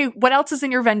like, okay, what else is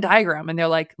in your Venn diagram? And they're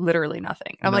like, literally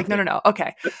nothing. I'm like, no.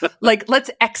 Okay. Like, let's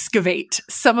excavate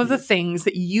some of the things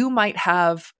that you might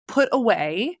have put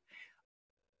away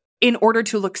in order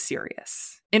to look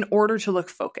serious, in order to look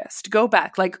focused. Go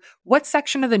back. Like, what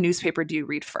section of the newspaper do you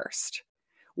read first?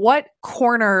 What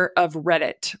corner of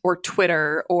Reddit or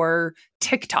Twitter or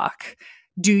TikTok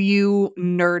do you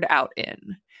nerd out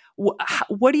in?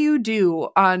 What do you do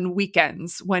on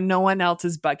weekends when no one else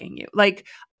is bugging you? Like,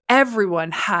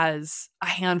 everyone has a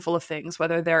handful of things,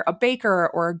 whether they're a baker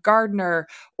or a gardener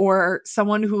or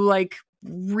someone who like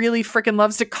really freaking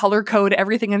loves to color code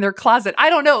everything in their closet. I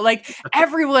don't know. Like,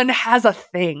 everyone has a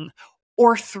thing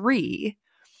or three,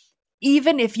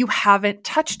 even if you haven't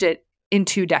touched it in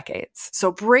 2 decades.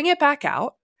 So bring it back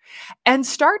out and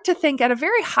start to think at a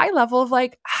very high level of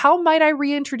like, how might I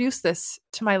reintroduce this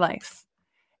to my life?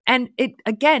 And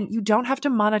again, you don't have to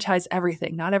monetize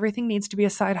everything. Not everything needs to be a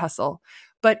side hustle,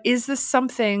 but is this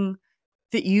something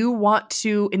that you want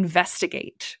to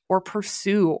investigate or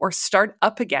pursue or start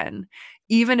up again,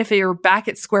 even if you're back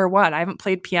at square one? I haven't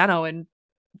played piano in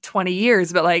 20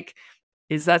 years, but like,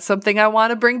 is that something I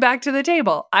want to bring back to the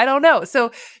table? I don't know.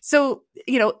 So,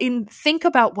 think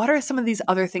about what are some of these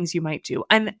other things you might do.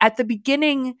 And at the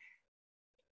beginning,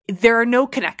 there are no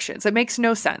connections. It makes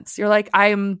no sense. You're like,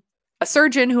 I'm a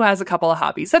surgeon who has a couple of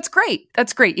hobbies. That's great.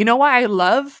 That's great. You know why I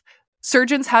love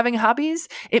surgeons having hobbies?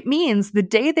 It means the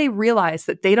day they realize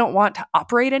that they don't want to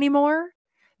operate anymore,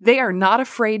 they are not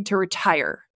afraid to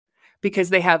retire because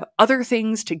they have other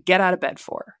things to get out of bed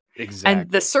for. Exactly. And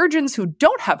the surgeons who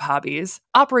don't have hobbies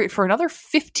operate for another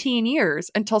 15 years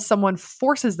until someone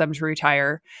forces them to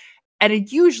retire.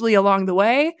 And usually along the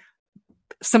way,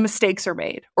 some mistakes are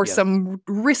made or some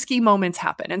risky moments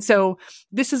happen. And so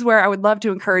this is where I would love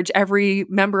to encourage every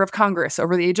member of Congress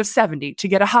over the age of 70 to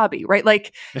get a hobby, right?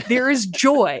 Like, there is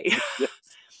joy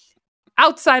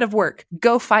outside of work.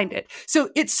 Go find it. So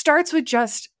it starts with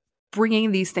just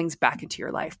bringing these things back into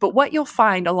your life. But what you'll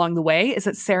find along the way is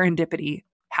that serendipity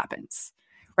happens,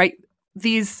 right?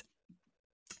 This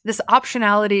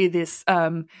optionality,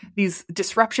 these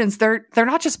disruptions, they're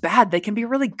not just bad, they can be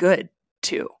really good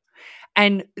too.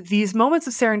 And these moments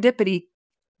of serendipity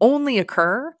only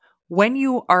occur when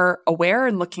you are aware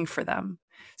and looking for them.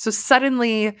 So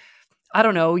suddenly, I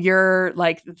don't know, you're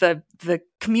like the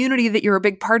community that you're a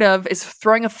big part of is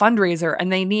throwing a fundraiser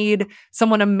and they need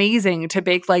someone amazing to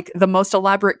bake like the most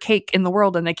elaborate cake in the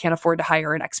world and they can't afford to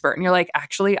hire an expert. And you're like,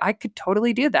 actually, I could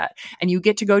totally do that. And you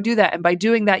get to go do that. And by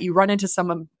doing that, you run into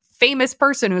some famous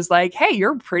person who's like, hey,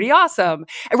 you're pretty awesome.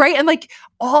 Right. And like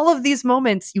all of these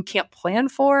moments you can't plan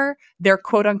for. They're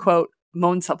quote unquote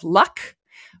moments of luck.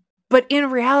 But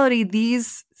in reality,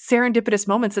 these serendipitous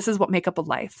moments, this is what make up a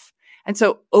life. And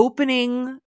so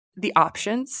opening the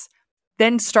options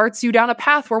then starts you down a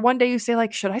path where one day you say,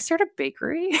 like, should I start a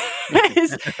bakery?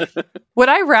 Would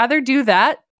I rather do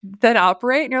that than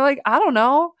operate? And you're like, I don't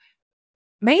know.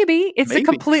 Maybe. It's a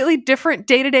completely different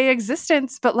day-to-day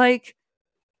existence, but like,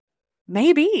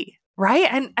 maybe. Right.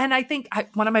 And I think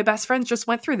one of my best friends just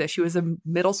went through this. She was a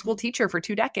middle school teacher for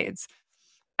 2 decades.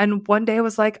 And one day I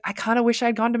was like, I kind of wish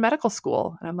I'd gone to medical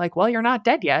school. And I'm like, well, you're not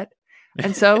dead yet.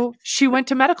 And so she went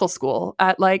to medical school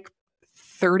at like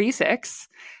 36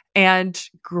 and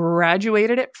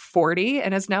graduated at 40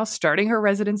 and is now starting her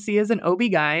residency as an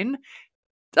OB-GYN,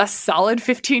 a solid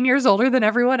 15 years older than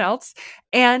everyone else,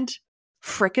 and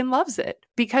frickin' loves it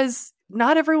because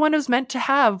not everyone is meant to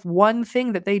have one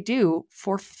thing that they do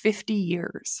for 50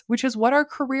 years, which is what our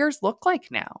careers look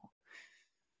like now.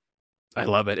 I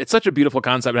love it. It's such a beautiful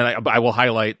concept. And I will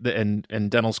highlight in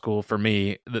dental school for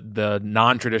me, the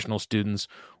non-traditional students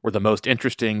were the most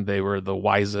interesting. They were the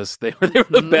wisest. They were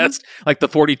the best. Like the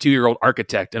 42-year-old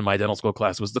architect in my dental school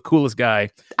class was the coolest guy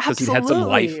because he had some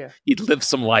life. He'd lived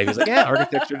some life. He's like, yeah,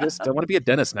 architecture, I want to be a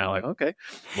dentist now. Like, okay.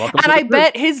 Welcome. And I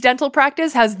bet his dental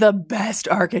practice has the best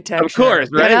architecture. Of course,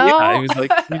 right? You know? Yeah. He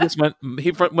was like,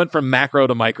 he went from macro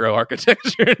to micro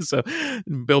architecture. So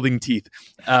building teeth.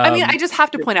 I mean, I just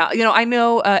have to point out, I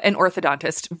know an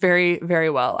orthodontist very, very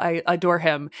well. I adore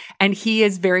him. And he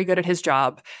is very good at his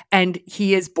job. And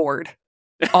he is bored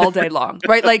all day long,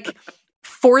 right? Like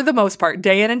for the most part,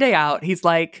 day in and day out, he's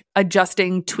like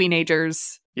adjusting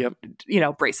teenagers,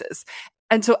 braces.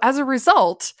 And so as a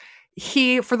result,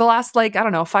 he, for the last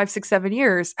 5, 6, 7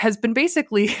 years, has been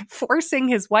basically forcing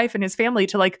his wife and his family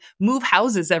to like move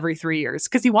houses every 3 years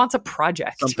because he wants a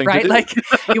project, right? Like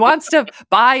he wants to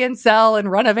buy and sell and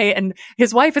renovate. And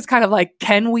his wife is kind of like,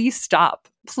 can we stop?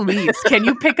 Please, can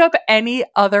you pick up any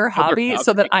other hobby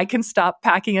so that I can stop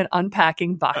packing and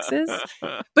unpacking boxes?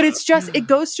 But it's just, it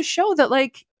goes to show that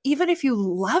like, even if you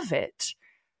love it,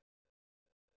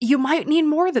 you might need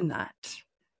more than that.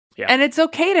 Yeah. And it's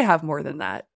okay to have more than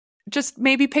that. Just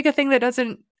maybe pick a thing that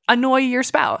doesn't annoy your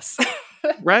spouse.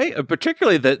 Right?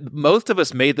 Particularly that most of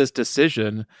us made this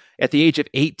decision at the age of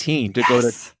 18 to go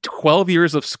to 12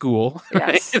 years of school.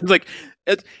 Right? Yes. It's like,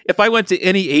 if I went to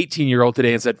any 18-year-old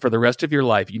today and said, for the rest of your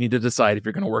life, you need to decide if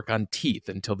you're going to work on teeth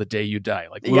until the day you die.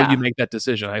 Like, will you make that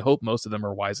decision? I hope most of them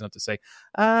are wise enough to say,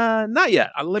 not yet.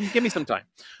 Give me some time.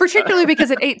 Particularly because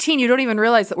at 18, you don't even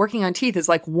realize that working on teeth is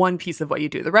like one piece of what you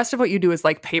do. The rest of what you do is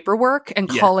like paperwork and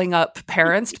calling up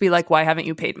parents to be like, why haven't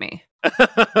you paid me?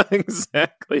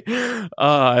 Exactly.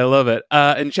 I love it.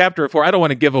 In chapter 4, I don't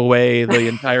want to give away the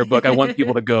entire book. I want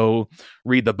people to go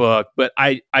read the book, but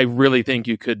I really think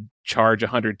you could charge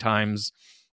 100 times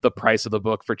the price of the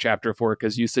book for chapter 4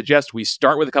 because you suggest we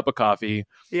start with a cup of coffee.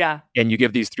 Yeah. And you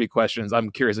give these 3 questions.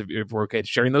 I'm curious if we're okay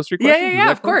sharing those 3 questions.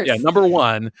 Yeah, of course. Yeah. Number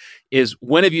 1 is,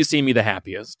 when have you seen me the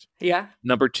happiest? Yeah.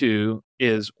 Number 2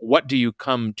 is, what do you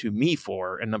come to me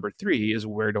for? And number 3 is,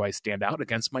 where do I stand out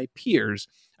against my peers?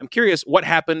 I'm curious, what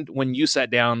happened when you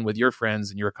sat down with your friends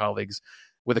and your colleagues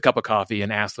with a cup of coffee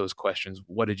and asked those questions?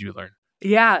 What did you learn?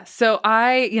 Yeah. So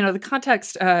the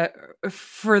context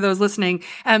for those listening,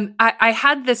 I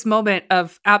had this moment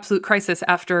of absolute crisis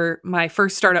after my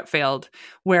first startup failed,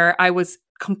 where I was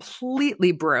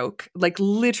completely broke, like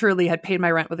literally had paid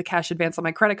my rent with a cash advance on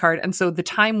my credit card. And so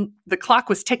the clock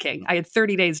was ticking. I had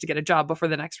 30 days to get a job before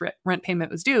the next rent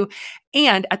payment was due.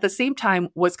 And at the same time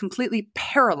was completely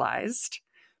paralyzed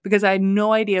because I had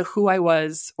no idea who I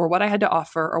was or what I had to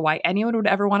offer or why anyone would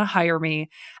ever want to hire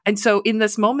me. And so in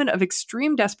this moment of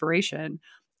extreme desperation,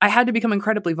 I had to become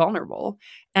incredibly vulnerable.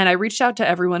 And I reached out to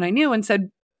everyone I knew and said,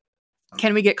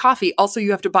 can we get coffee? Also, you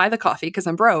have to buy the coffee because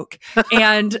I'm broke.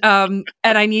 And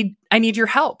I need your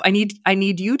help. I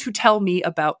need you to tell me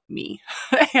about me.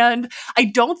 And I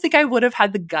don't think I would have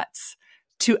had the guts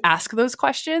to ask those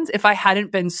questions if I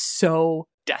hadn't been so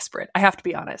desperate. I have to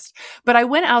be honest. But I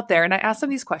went out there and I asked them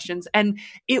these questions, and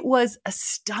it was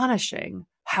astonishing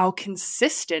how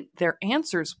consistent their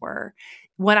answers were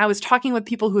when I was talking with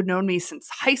people who had known me since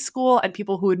high school and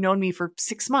people who had known me for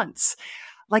 6 months.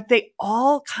 Like, they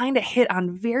all kind of hit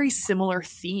on very similar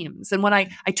themes. And when I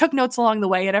took notes along the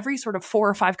way at every sort of 4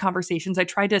 or 5 conversations, I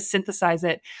tried to synthesize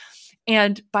it.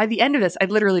 And by the end of this, I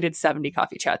literally did 70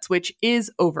 coffee chats, which is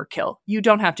overkill. You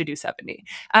don't have to do 70.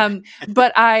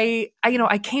 But I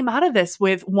came out of this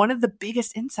with one of the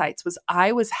biggest insights was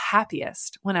I was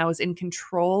happiest when I was in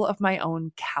control of my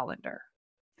own calendar.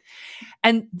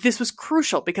 And this was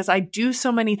crucial because I do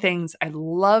so many things. I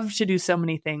love to do so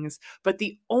many things, but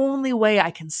the only way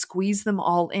I can squeeze them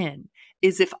all in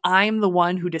is if I'm the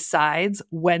one who decides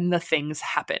when the things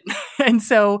happen. And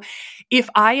so if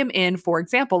I am in, for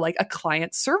example, like a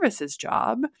client services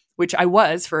job, which I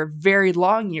was for a very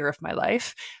long year of my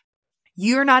life,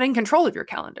 you're not in control of your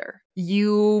calendar.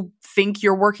 You think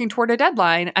you're working toward a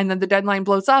deadline, and then the deadline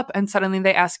blows up and suddenly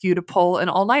they ask you to pull an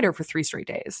all-nighter for 3 straight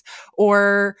days.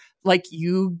 Or like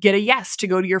you get a yes to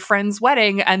go to your friend's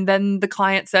wedding, and then the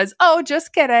client says, oh,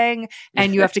 just kidding,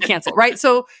 and you have to cancel, right?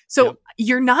 So Yep.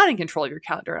 You're not in control of your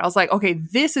calendar. And I was like, okay,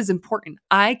 this is important.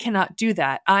 I cannot do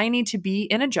that. I need to be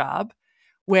in a job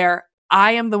where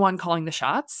I am the one calling the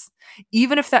shots,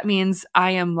 even if that means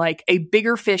I am like a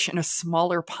bigger fish in a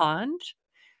smaller pond.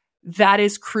 That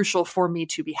is crucial for me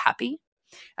to be happy.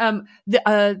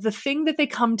 The thing that they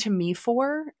come to me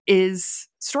for is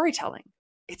storytelling.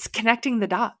 It's connecting the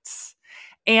dots.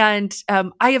 And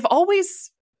I have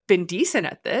always been decent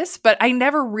at this, but I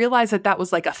never realized that that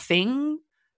was like a thing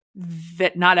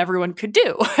that not everyone could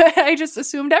do. I just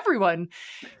assumed everyone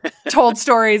told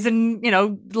stories and,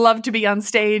 loved to be on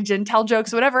stage and tell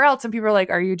jokes, whatever else. And people are like,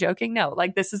 are you joking? No,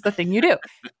 like this is the thing you do.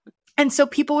 And so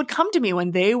people would come to me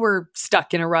when they were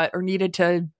stuck in a rut or needed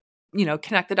to,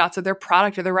 connect the dots of their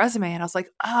product or their resume. And I was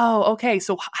like, oh, okay.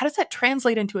 So how does that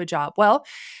translate into a job? Well,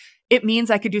 it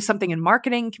means I could do something in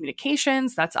marketing,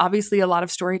 communications. That's obviously a lot of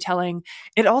storytelling.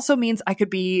 It also means I could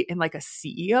be in like a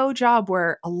CEO job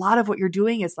where a lot of what you're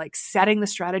doing is like setting the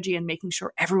strategy and making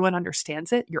sure everyone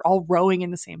understands it. You're all rowing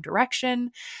in the same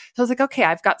direction. So I was like, okay,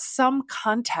 I've got some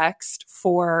context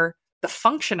for the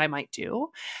function I might do.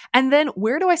 And then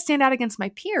where do I stand out against my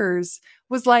peers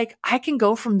was like, I can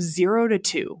go from 0 to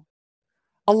 2.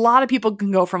 A lot of people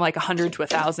can go from like 100 to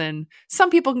 1,000. Some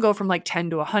people can go from like 10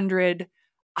 to 100.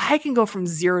 I can go from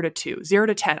 0 to 2, 0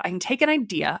 to 10. I can take an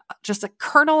idea, just a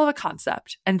kernel of a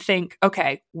concept, and think,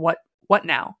 okay, what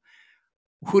now?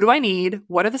 Who do I need?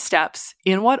 What are the steps?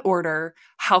 In what order?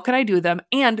 How can I do them?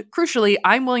 And crucially,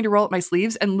 I'm willing to roll up my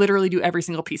sleeves and literally do every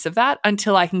single piece of that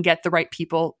until I can get the right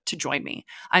people to join me.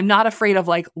 I'm not afraid of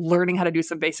like learning how to do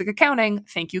some basic accounting.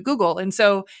 Thank you, Google. And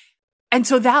so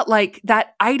that like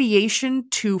that ideation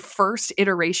to first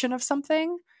iteration of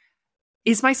something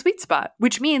is my sweet spot,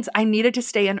 which means I needed to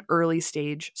stay in early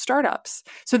stage startups.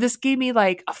 So this gave me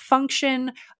like a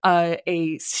function,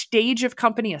 a stage of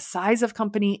company, a size of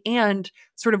company, and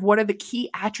sort of what are the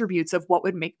key attributes of what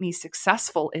would make me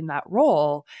successful in that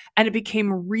role. And it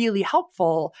became really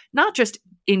helpful, not just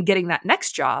in getting that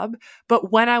next job,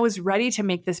 but when I was ready to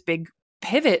make this big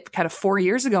pivot kind of 4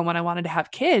 years ago when I wanted to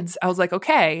have kids, I was like,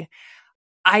 okay,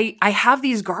 I have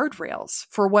these guardrails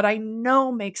for what I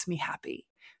know makes me happy.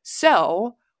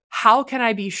 So how can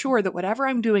I be sure that whatever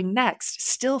I'm doing next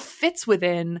still fits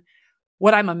within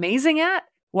what I'm amazing at,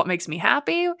 what makes me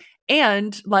happy,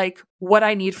 and like what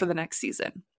I need for the next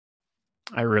season?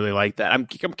 I really like that. I'm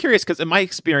curious because in my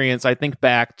experience, I think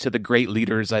back to the great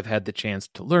leaders I've had the chance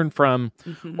to learn from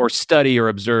or study or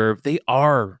observe. They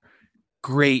are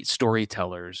great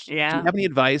storytellers. Yeah. Do you have any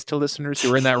advice to listeners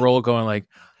who are in that role going like,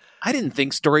 I didn't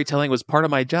think storytelling was part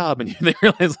of my job. And they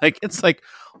realize like it's like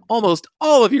almost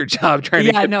all of your job trying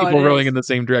to get people rowing in the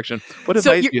same direction. What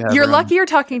advice do you have? You're lucky you're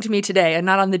talking to me today and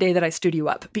not on the day that I stood you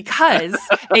up, because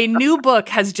a new book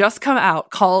has just come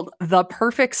out called The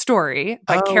Perfect Story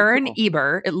by Karen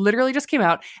Eber. It literally just came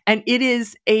out, and it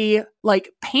is a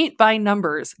like paint by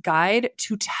numbers guide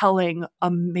to telling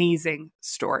amazing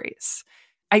stories.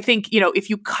 I think, if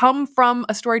you come from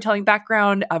a storytelling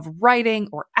background of writing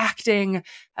or acting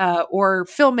or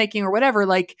filmmaking or whatever,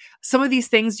 like some of these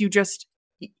things you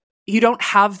don't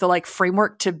have the like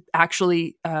framework to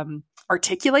actually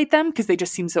articulate them because they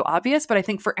just seem so obvious. But I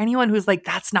think for anyone who's like,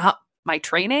 that's not my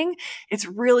training, it's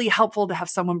really helpful to have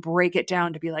someone break it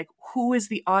down to be like, who is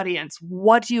the audience?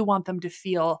 What do you want them to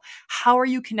feel? How are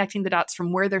you connecting the dots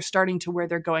from where they're starting to where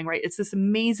they're going, right? It's this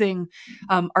amazing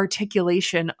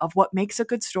articulation of what makes a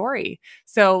good story.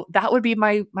 So that would be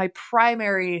my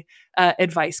primary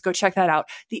advice. Go check that out.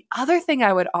 The other thing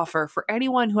I would offer for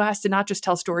anyone who has to not just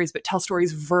tell stories, but tell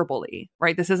stories verbally,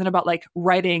 right? This isn't about like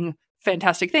writing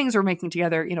fantastic things or making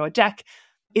together, a deck,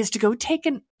 is to go take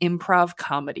an improv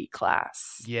comedy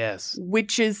class. Yes.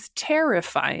 Which is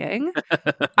terrifying.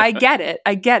 I get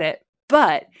it.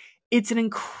 But it's an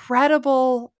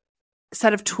incredible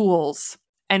set of tools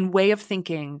and way of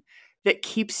thinking that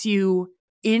keeps you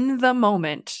in the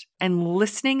moment and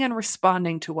listening and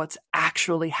responding to what's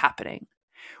actually happening,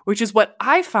 which is what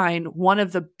I find one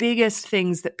of the biggest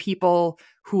things that people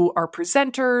who are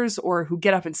presenters or who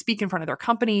get up and speak in front of their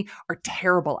company are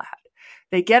terrible at.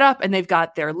 They get up and they've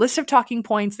got their list of talking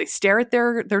points. They stare at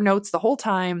their notes the whole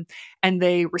time and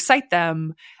they recite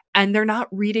them, and they're not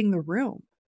reading the room.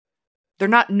 They're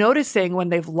not noticing when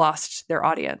they've lost their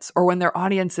audience, or when their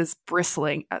audience is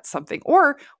bristling at something,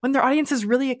 or when their audience is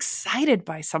really excited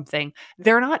by something.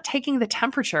 They're not taking the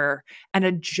temperature and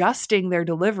adjusting their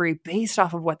delivery based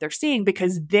off of what they're seeing,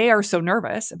 because they are so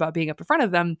nervous about being up in front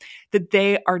of them that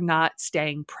they are not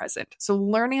staying present. So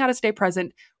learning how to stay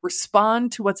present,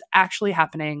 respond to what's actually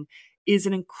happening, is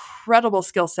an incredible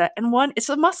skill set. And one, it's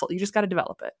a muscle. You just got to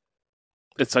develop it.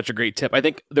 It's such a great tip. I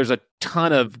think there's a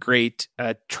ton of great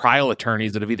trial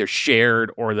attorneys that have either shared,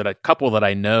 or that a couple that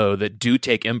I know that do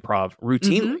take improv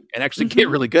routinely and actually get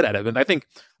really good at it. And I think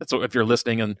that's what, if you're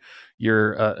listening and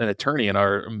you're an attorney in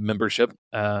our membership,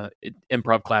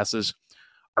 improv classes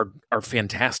are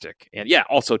fantastic. And yeah,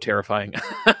 also terrifying.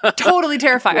 Totally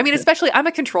terrifying. I mean, especially, I'm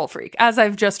a control freak, as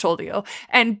I've just told you.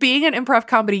 And being an improv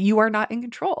comedy, you are not in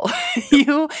control.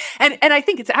 And I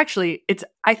think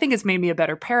I think it's made me a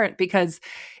better parent, because,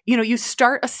 you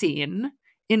start a scene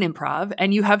in improv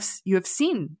and you have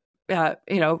seen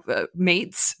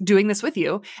mates doing this with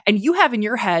you, and you have in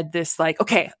your head this like,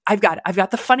 okay, I've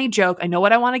got the funny joke. I know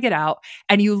what I want to get out.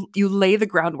 And you lay the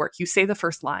groundwork. You say the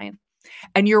first line,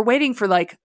 and you're waiting for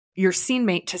like your scene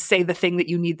mate to say the thing that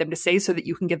you need them to say so that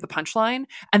you can give the punchline.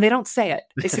 And they don't say it.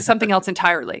 They say something else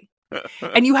entirely.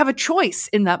 And you have a choice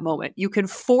in that moment. You can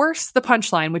force the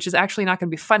punchline, which is actually not going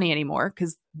to be funny anymore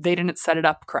because they didn't set it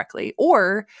up correctly,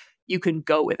 or you can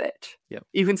go with it. Yep.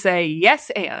 You can say yes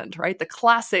and, right? The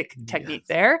classic technique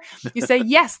there. You say,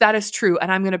 yes, that is true,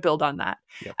 and I'm going to build on that.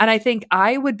 Yep. And I think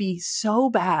I would be so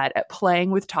bad at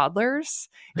playing with toddlers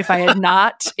if I had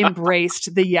not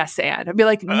embraced the yes and. I'd be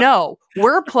like, no,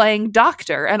 we're playing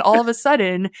doctor, and all of a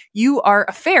sudden you are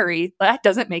a fairy. That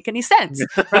doesn't make any sense,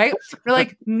 right? We're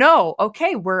like, no,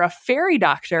 okay, we're a fairy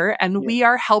doctor, and we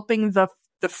are helping the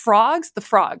frogs.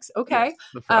 Okay. Yes,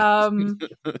 the frogs.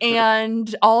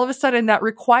 And all of a sudden that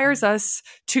requires us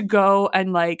to go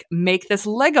and like make this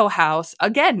Lego house.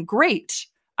 Again, great.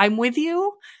 I'm with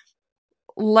you.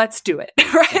 Let's do it.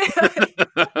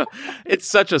 Right? It's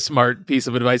such a smart piece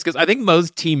of advice, because I think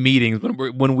most team meetings,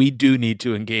 when we do need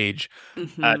to engage,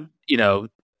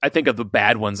 I think of the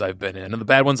bad ones I've been in and the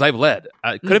bad ones I've led.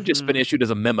 It could have just been issued as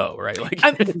a memo, right?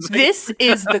 This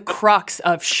is the crux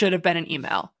of should have been an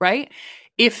email, right?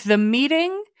 If the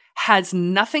meeting has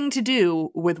nothing to do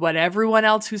with what everyone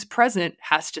else who's present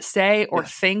has to say or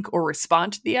think or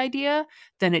respond to the idea,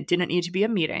 then it didn't need to be a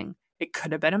meeting. It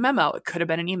could have been a memo. It could have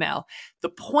been an email. The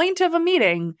point of a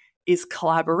meeting is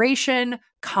collaboration,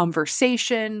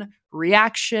 conversation,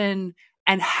 reaction,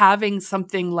 and having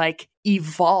something like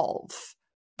evolve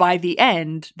by the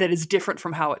end that is different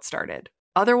from how it started.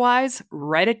 Otherwise,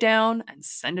 write it down and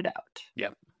send it out. Yeah,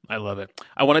 I love it.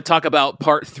 I want to talk about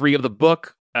part 3 of the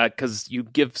book, because you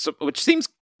give some, which seems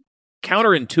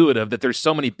counterintuitive, that there's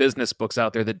so many business books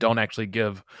out there that don't actually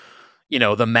give,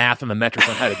 the math and the metrics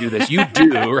on how to do this. You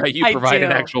do, right? You provide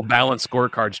an actual balanced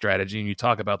scorecard strategy, and you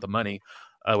talk about the money,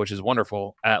 which is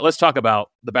wonderful. Let's talk about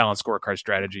the balanced scorecard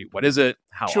strategy. What is it?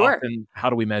 How often? How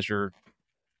do we measure?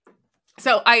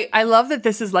 So I love that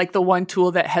this is like the one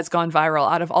tool that has gone viral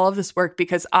out of all of this work,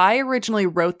 because I originally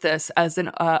wrote this as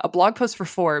a blog post for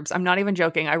Forbes. I'm not even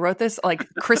joking. I wrote this like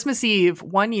Christmas Eve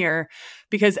one year,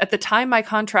 because at the time my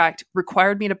contract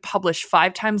required me to publish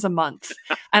 5 times a month,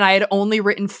 and I had only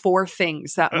written 4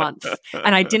 things that month,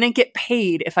 and I didn't get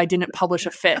paid if I didn't publish a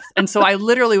 5th. And so I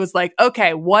literally was like,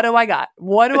 okay, what do I got?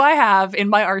 What do I have in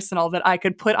my arsenal that I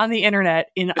could put on the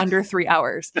internet in under 3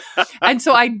 hours? And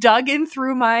so I dug in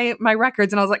through my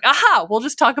records, and I was like, aha, we'll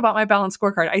just talk about my balanced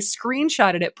scorecard. I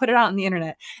screenshotted it, put it out on the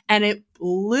internet, and it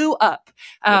blew up.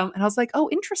 And I was like, oh,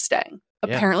 interesting.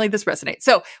 Apparently this resonates.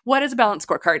 So what is a balanced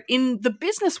scorecard? In the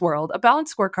business world, a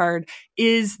balanced scorecard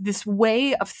is this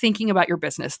way of thinking about your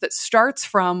business that starts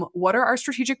from what are our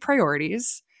strategic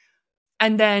priorities,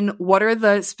 and then what are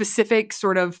the specific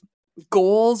sort of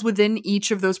goals within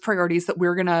each of those priorities that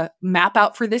we're going to map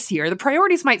out for this year. The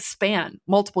priorities might span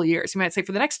multiple years. You might say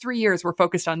for the next 3 years, we're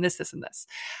focused on this, this, and this.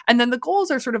 And then the goals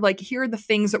are sort of like, here are the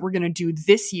things that we're going to do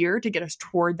this year to get us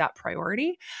toward that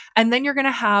priority. And then you're going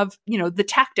to have, the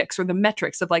tactics or the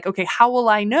metrics of like, okay, how will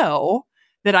I know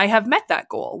that I have met that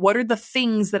goal? What are the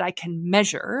things that I can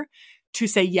measure to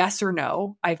say yes or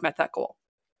no, I've met that goal?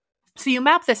 So you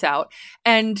map this out,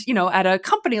 and, at a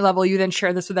company level, you then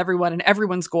share this with everyone, and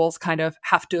everyone's goals kind of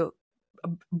have to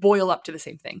boil up to the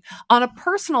same thing. On a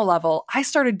personal level, I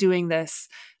started doing this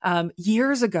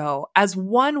years ago as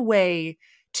one way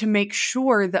to make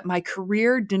sure that my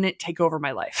career didn't take over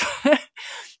my life.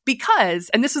 Because,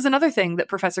 and this is another thing that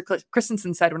Professor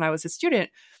Christensen said when I was a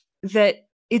student, that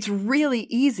it's really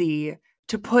easy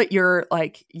to put your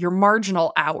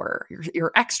marginal hour,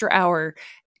 your extra hour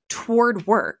toward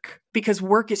work, because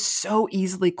work is so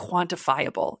easily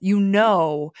quantifiable. You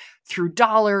know, through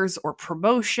dollars or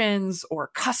promotions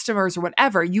or customers or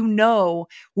whatever, you know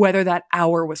whether that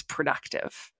hour was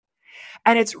productive.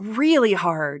 And it's really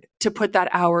hard to put that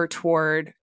hour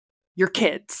toward your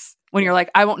kids when you're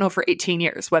like, I won't know for 18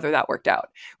 years whether that worked out,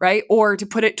 right? Or to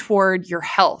put it toward your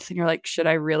health and you're like, should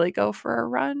I really go for a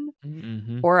run?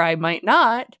 Mm-hmm. Or I might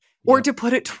not. Or to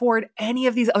put it toward any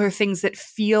of these other things that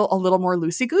feel a little more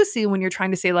loosey-goosey when you're trying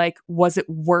to say, like, was it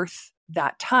worth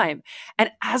that time?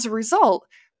 And as a result,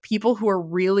 people who are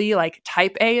really like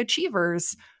type A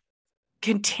achievers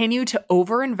continue to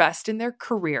overinvest in their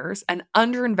careers and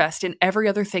underinvest in every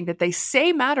other thing that they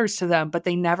say matters to them, but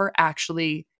they never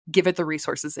actually give it the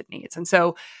resources it needs. And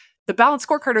so the balanced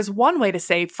scorecard is one way to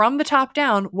say, from the top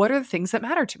down, what are the things that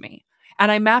matter to me?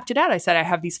 And I mapped it out. I said, I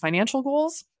have these financial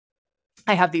goals.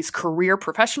 I have these career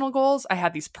professional goals. I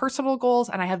have these personal goals,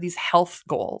 and I have these health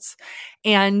goals.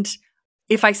 And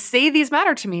if I say these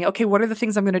matter to me, okay, what are the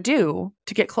things I'm going to do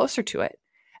to get closer to it?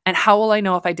 And how will I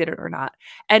know if I did it or not?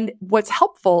 And what's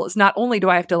helpful is not only do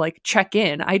I have to like check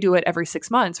in, I do it every 6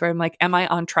 months where I'm like, am I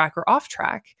on track or off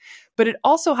track? But it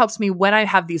also helps me when I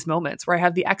have these moments where I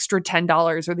have the extra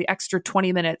 $10 or the extra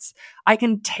 20 minutes, I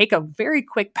can take a very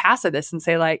quick pass at this and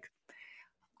say like,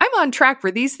 I'm on track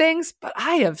for these things, but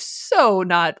I have so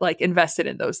not like invested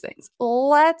in those things.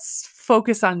 Let's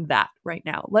focus on that right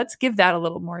now. Let's give that a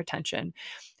little more attention.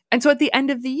 And so at the end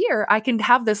of the year, I can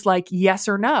have this like, yes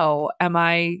or no, am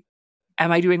I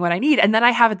doing what I need? And then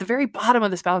I have at the very bottom of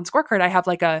this balanced scorecard, I have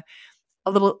like a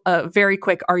very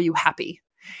quick, are you happy?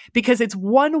 Because it's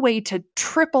one way to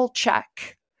triple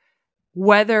check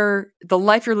whether the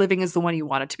life you're living is the one you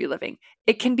want it to be living.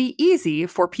 It can be easy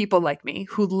for people like me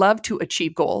who love to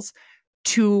achieve goals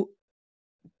to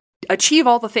achieve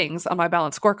all the things on my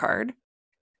balanced scorecard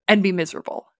and be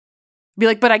miserable. Be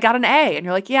like, but I got an A. And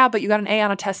you're like, yeah, but you got an A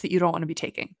on a test that you don't want to be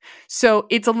taking. So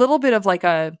it's a little bit of like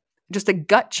just a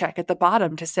gut check at the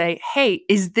bottom to say, hey,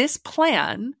 is this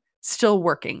plan still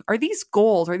working? Are these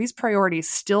goals, are these priorities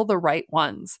still the right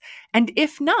ones? And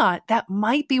if not, that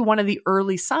might be one of the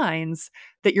early signs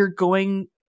that you're going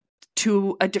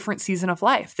to a different season of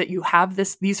life, that you have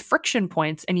these friction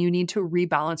points and you need to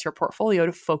rebalance your portfolio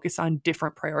to focus on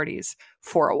different priorities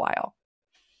for a while.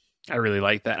 I really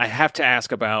like that. I have to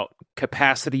ask about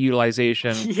capacity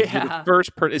utilization. Yeah.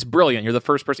 It's brilliant. You're the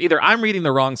first person. Either I'm reading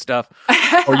the wrong stuff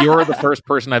or you're the first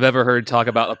person I've ever heard talk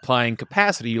about applying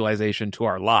capacity utilization to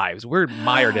our lives. We're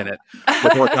mired in it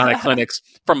with orthodontic clinics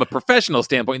from a professional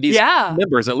standpoint. These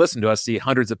members that listen to us see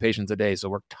hundreds of patients a day. So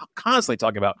we're constantly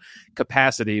talking about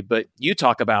capacity, but you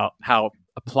talk about how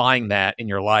applying that in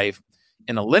your life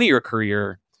in a linear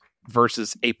career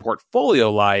versus a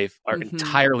portfolio life are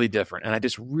entirely different. And I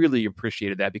just really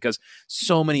appreciated that because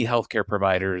so many healthcare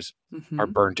providers are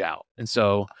burnt out. And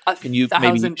so can you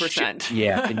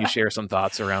 1,000%. Can you share some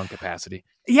thoughts around capacity?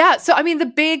 Yeah. So, I mean, the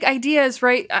big idea is,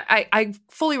 right, I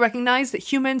fully recognize that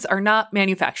humans are not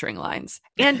manufacturing lines.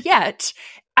 And yet,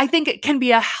 I think it can be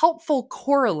a helpful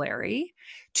corollary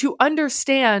to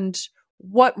understand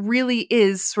what really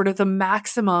is sort of the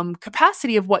maximum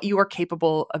capacity of what you are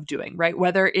capable of doing, right?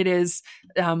 Whether it is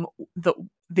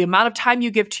the amount of time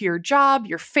you give to your job,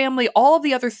 your family, all of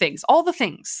the other things, all the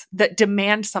things that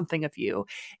demand something of you,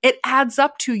 it adds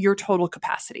up to your total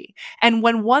capacity. And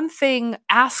when one thing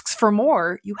asks for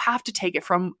more, you have to take it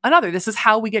from another. This is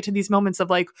how we get to these moments of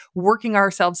like working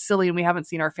ourselves silly and we haven't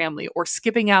seen our family, or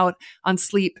skipping out on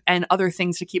sleep and other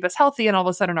things to keep us healthy. And all of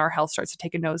a sudden our health starts to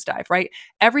take a nosedive, right?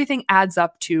 Everything adds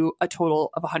up to a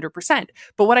total of 100%.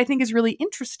 But what I think is really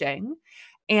interesting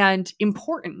and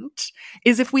important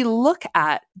is if we look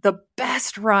at the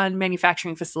best run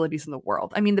manufacturing facilities in the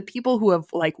world. I mean, the people who have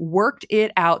like worked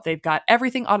it out, they've got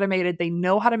everything automated, they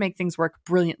know how to make things work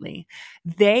brilliantly.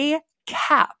 They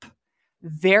cap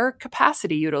their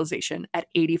capacity utilization at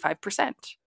 85%.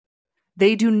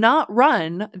 They do not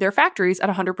run their factories at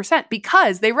 100%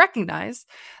 because they recognize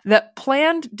that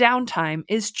planned downtime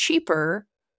is cheaper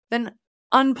than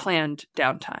unplanned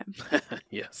downtime.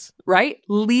 Yes. Right?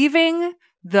 Leaving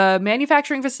the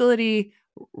manufacturing facility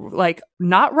like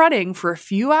not running for a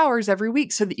few hours every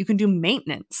week so that you can do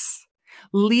maintenance.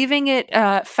 Leaving it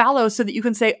fallow so that you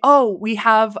can say, oh, we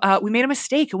made a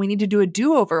mistake and we need to do a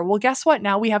do-over. Well, guess what?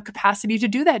 Now we have capacity to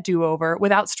do that do-over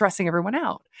without stressing everyone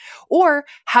out. Or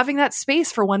having that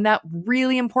space for when that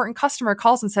really important customer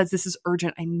calls and says, this is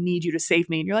urgent, I need you to save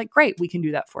me. And you're like, great, we can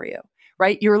do that for you.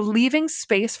 Right? You're leaving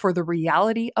space for the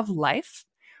reality of life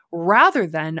rather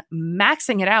than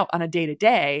maxing it out on a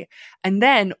day-to-day. And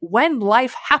then when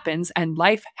life happens, and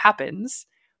life happens,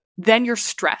 then you're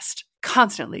stressed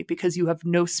constantly because you have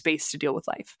no space to deal with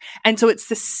life. And so it's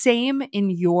the same in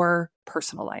your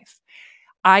personal life.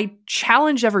 I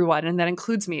challenge everyone, and that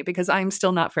includes me because I'm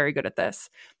still not very good at this,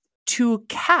 to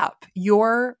cap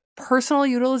your personal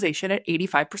utilization at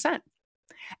 85%.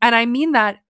 And I mean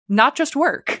that not just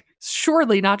work,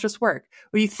 surely not just work.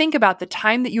 When you think about the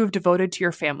time that you have devoted to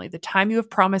your family, the time you have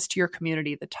promised to your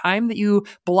community, the time that you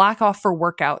block off for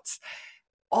workouts,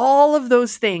 all of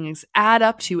those things add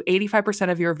up to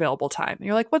 85% of your available time. And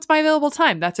you're like, what's my available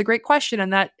time? That's a great question.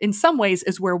 And that in some ways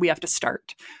is where we have to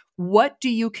start. What do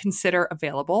you consider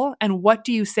available? And what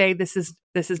do you say this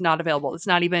is not available? It's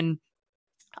not even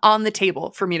on the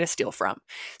table for me to steal from.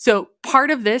 So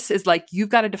part of this is like, you've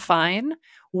got to define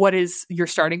what is your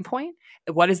starting point,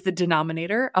 what is the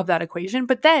denominator of that equation,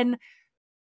 but then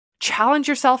challenge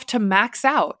yourself to max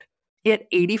out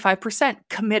at 85%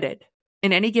 committed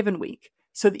in any given week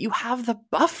so that you have the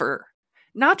buffer,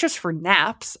 not just for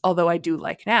naps, although I do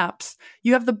like naps,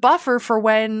 you have the buffer for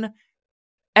when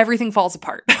everything falls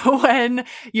apart, when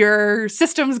your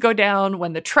systems go down,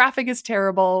 when the traffic is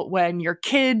terrible, when your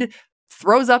kid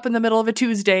throws up in the middle of a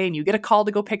Tuesday and you get a call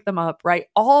to go pick them up, right?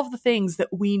 All of the things that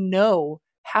we know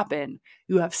happen,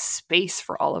 you have space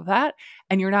for all of that,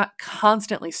 and you're not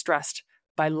constantly stressed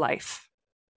by life.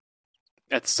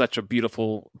 That's such a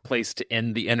beautiful place to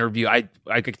end the interview.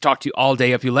 I could talk to you all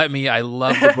day if you let me. I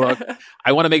love the book.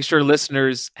 I want to make sure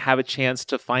listeners have a chance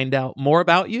to find out more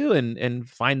about you and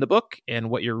find the book and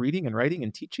what you're reading and writing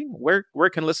and teaching. Where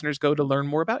can listeners go to learn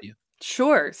more about you?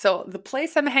 Sure. So the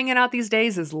place I'm hanging out these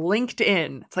days is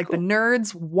LinkedIn. It's like cool. The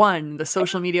nerds won the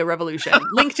social media revolution.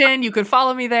 LinkedIn, you can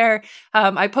follow me there.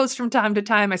 I post from time to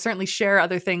time. I certainly share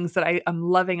other things that I'm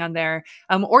loving on there.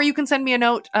 Or you can send me a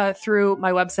note through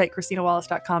my website,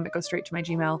 ChristinaWallace.com. It goes straight to my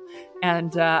Gmail.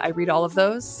 And I read all of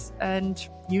those and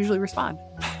usually respond.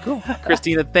 Cool.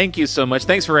 Christina, thank you so much.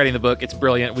 Thanks for writing the book. It's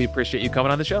brilliant. We appreciate you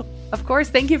coming on the show. Of course.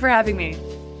 Thank you for having me.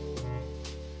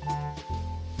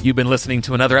 You've been listening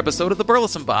to another episode of The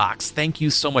Burleson Box. Thank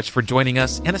you so much for joining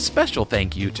us, and a special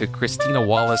thank you to Christina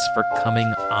Wallace for coming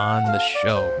on the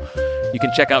show. You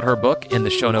can check out her book in the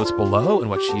show notes below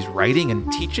and what she's writing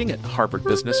and teaching at Harvard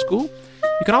Business School.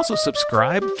 You can also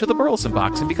subscribe to The Burleson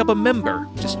Box and become a member.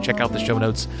 Just check out the show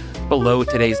notes below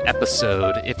today's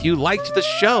episode. If you liked the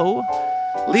show,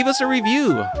 leave us a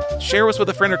review, share us with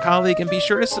a friend or colleague, and be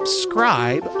sure to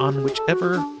subscribe on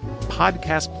whichever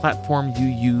podcast platform you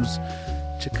use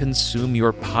to consume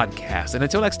your podcast. And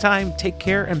until next time, take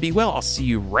care and be well. I'll see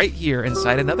you right here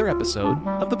inside another episode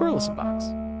of The Burleson Box.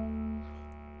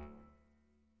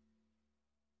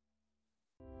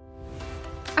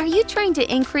 Are you trying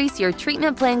to increase your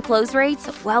treatment plan close rates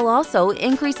while also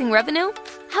increasing revenue?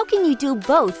 How can you do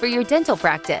both for your dental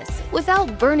practice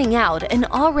without burning out an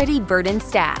already burdened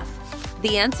staff?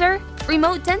 The answer?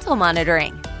 Remote dental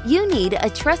monitoring. You need a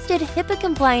trusted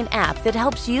HIPAA-compliant app that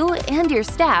helps you and your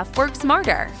staff work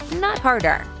smarter, not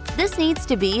harder. This needs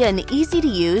to be an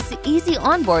easy-to-use, easy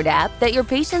onboard app that your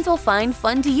patients will find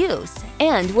fun to use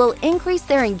and will increase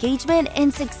their engagement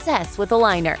and success with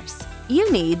aligners.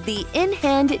 You need the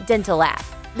In-Hand Dental app.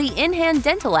 The In-Hand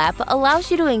Dental app allows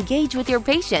you to engage with your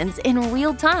patients in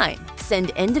real time,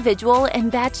 send individual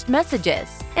and batched messages,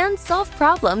 and solve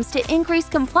problems to increase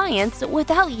compliance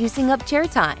without using up chair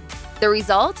time. The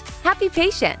result? Happy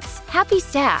patients, happy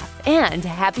staff, and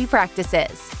happy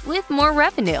practices, with more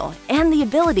revenue and the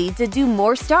ability to do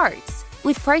more starts.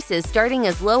 With prices starting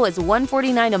as low as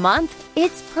 $149 a month,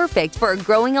 it's perfect for a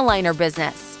growing aligner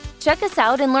business. Check us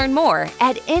out and learn more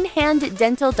at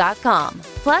inhanddental.com.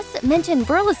 Plus, mention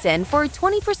Burleson for a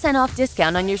 20% off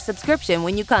discount on your subscription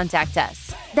when you contact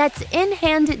us. That's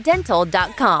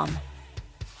inhanddental.com.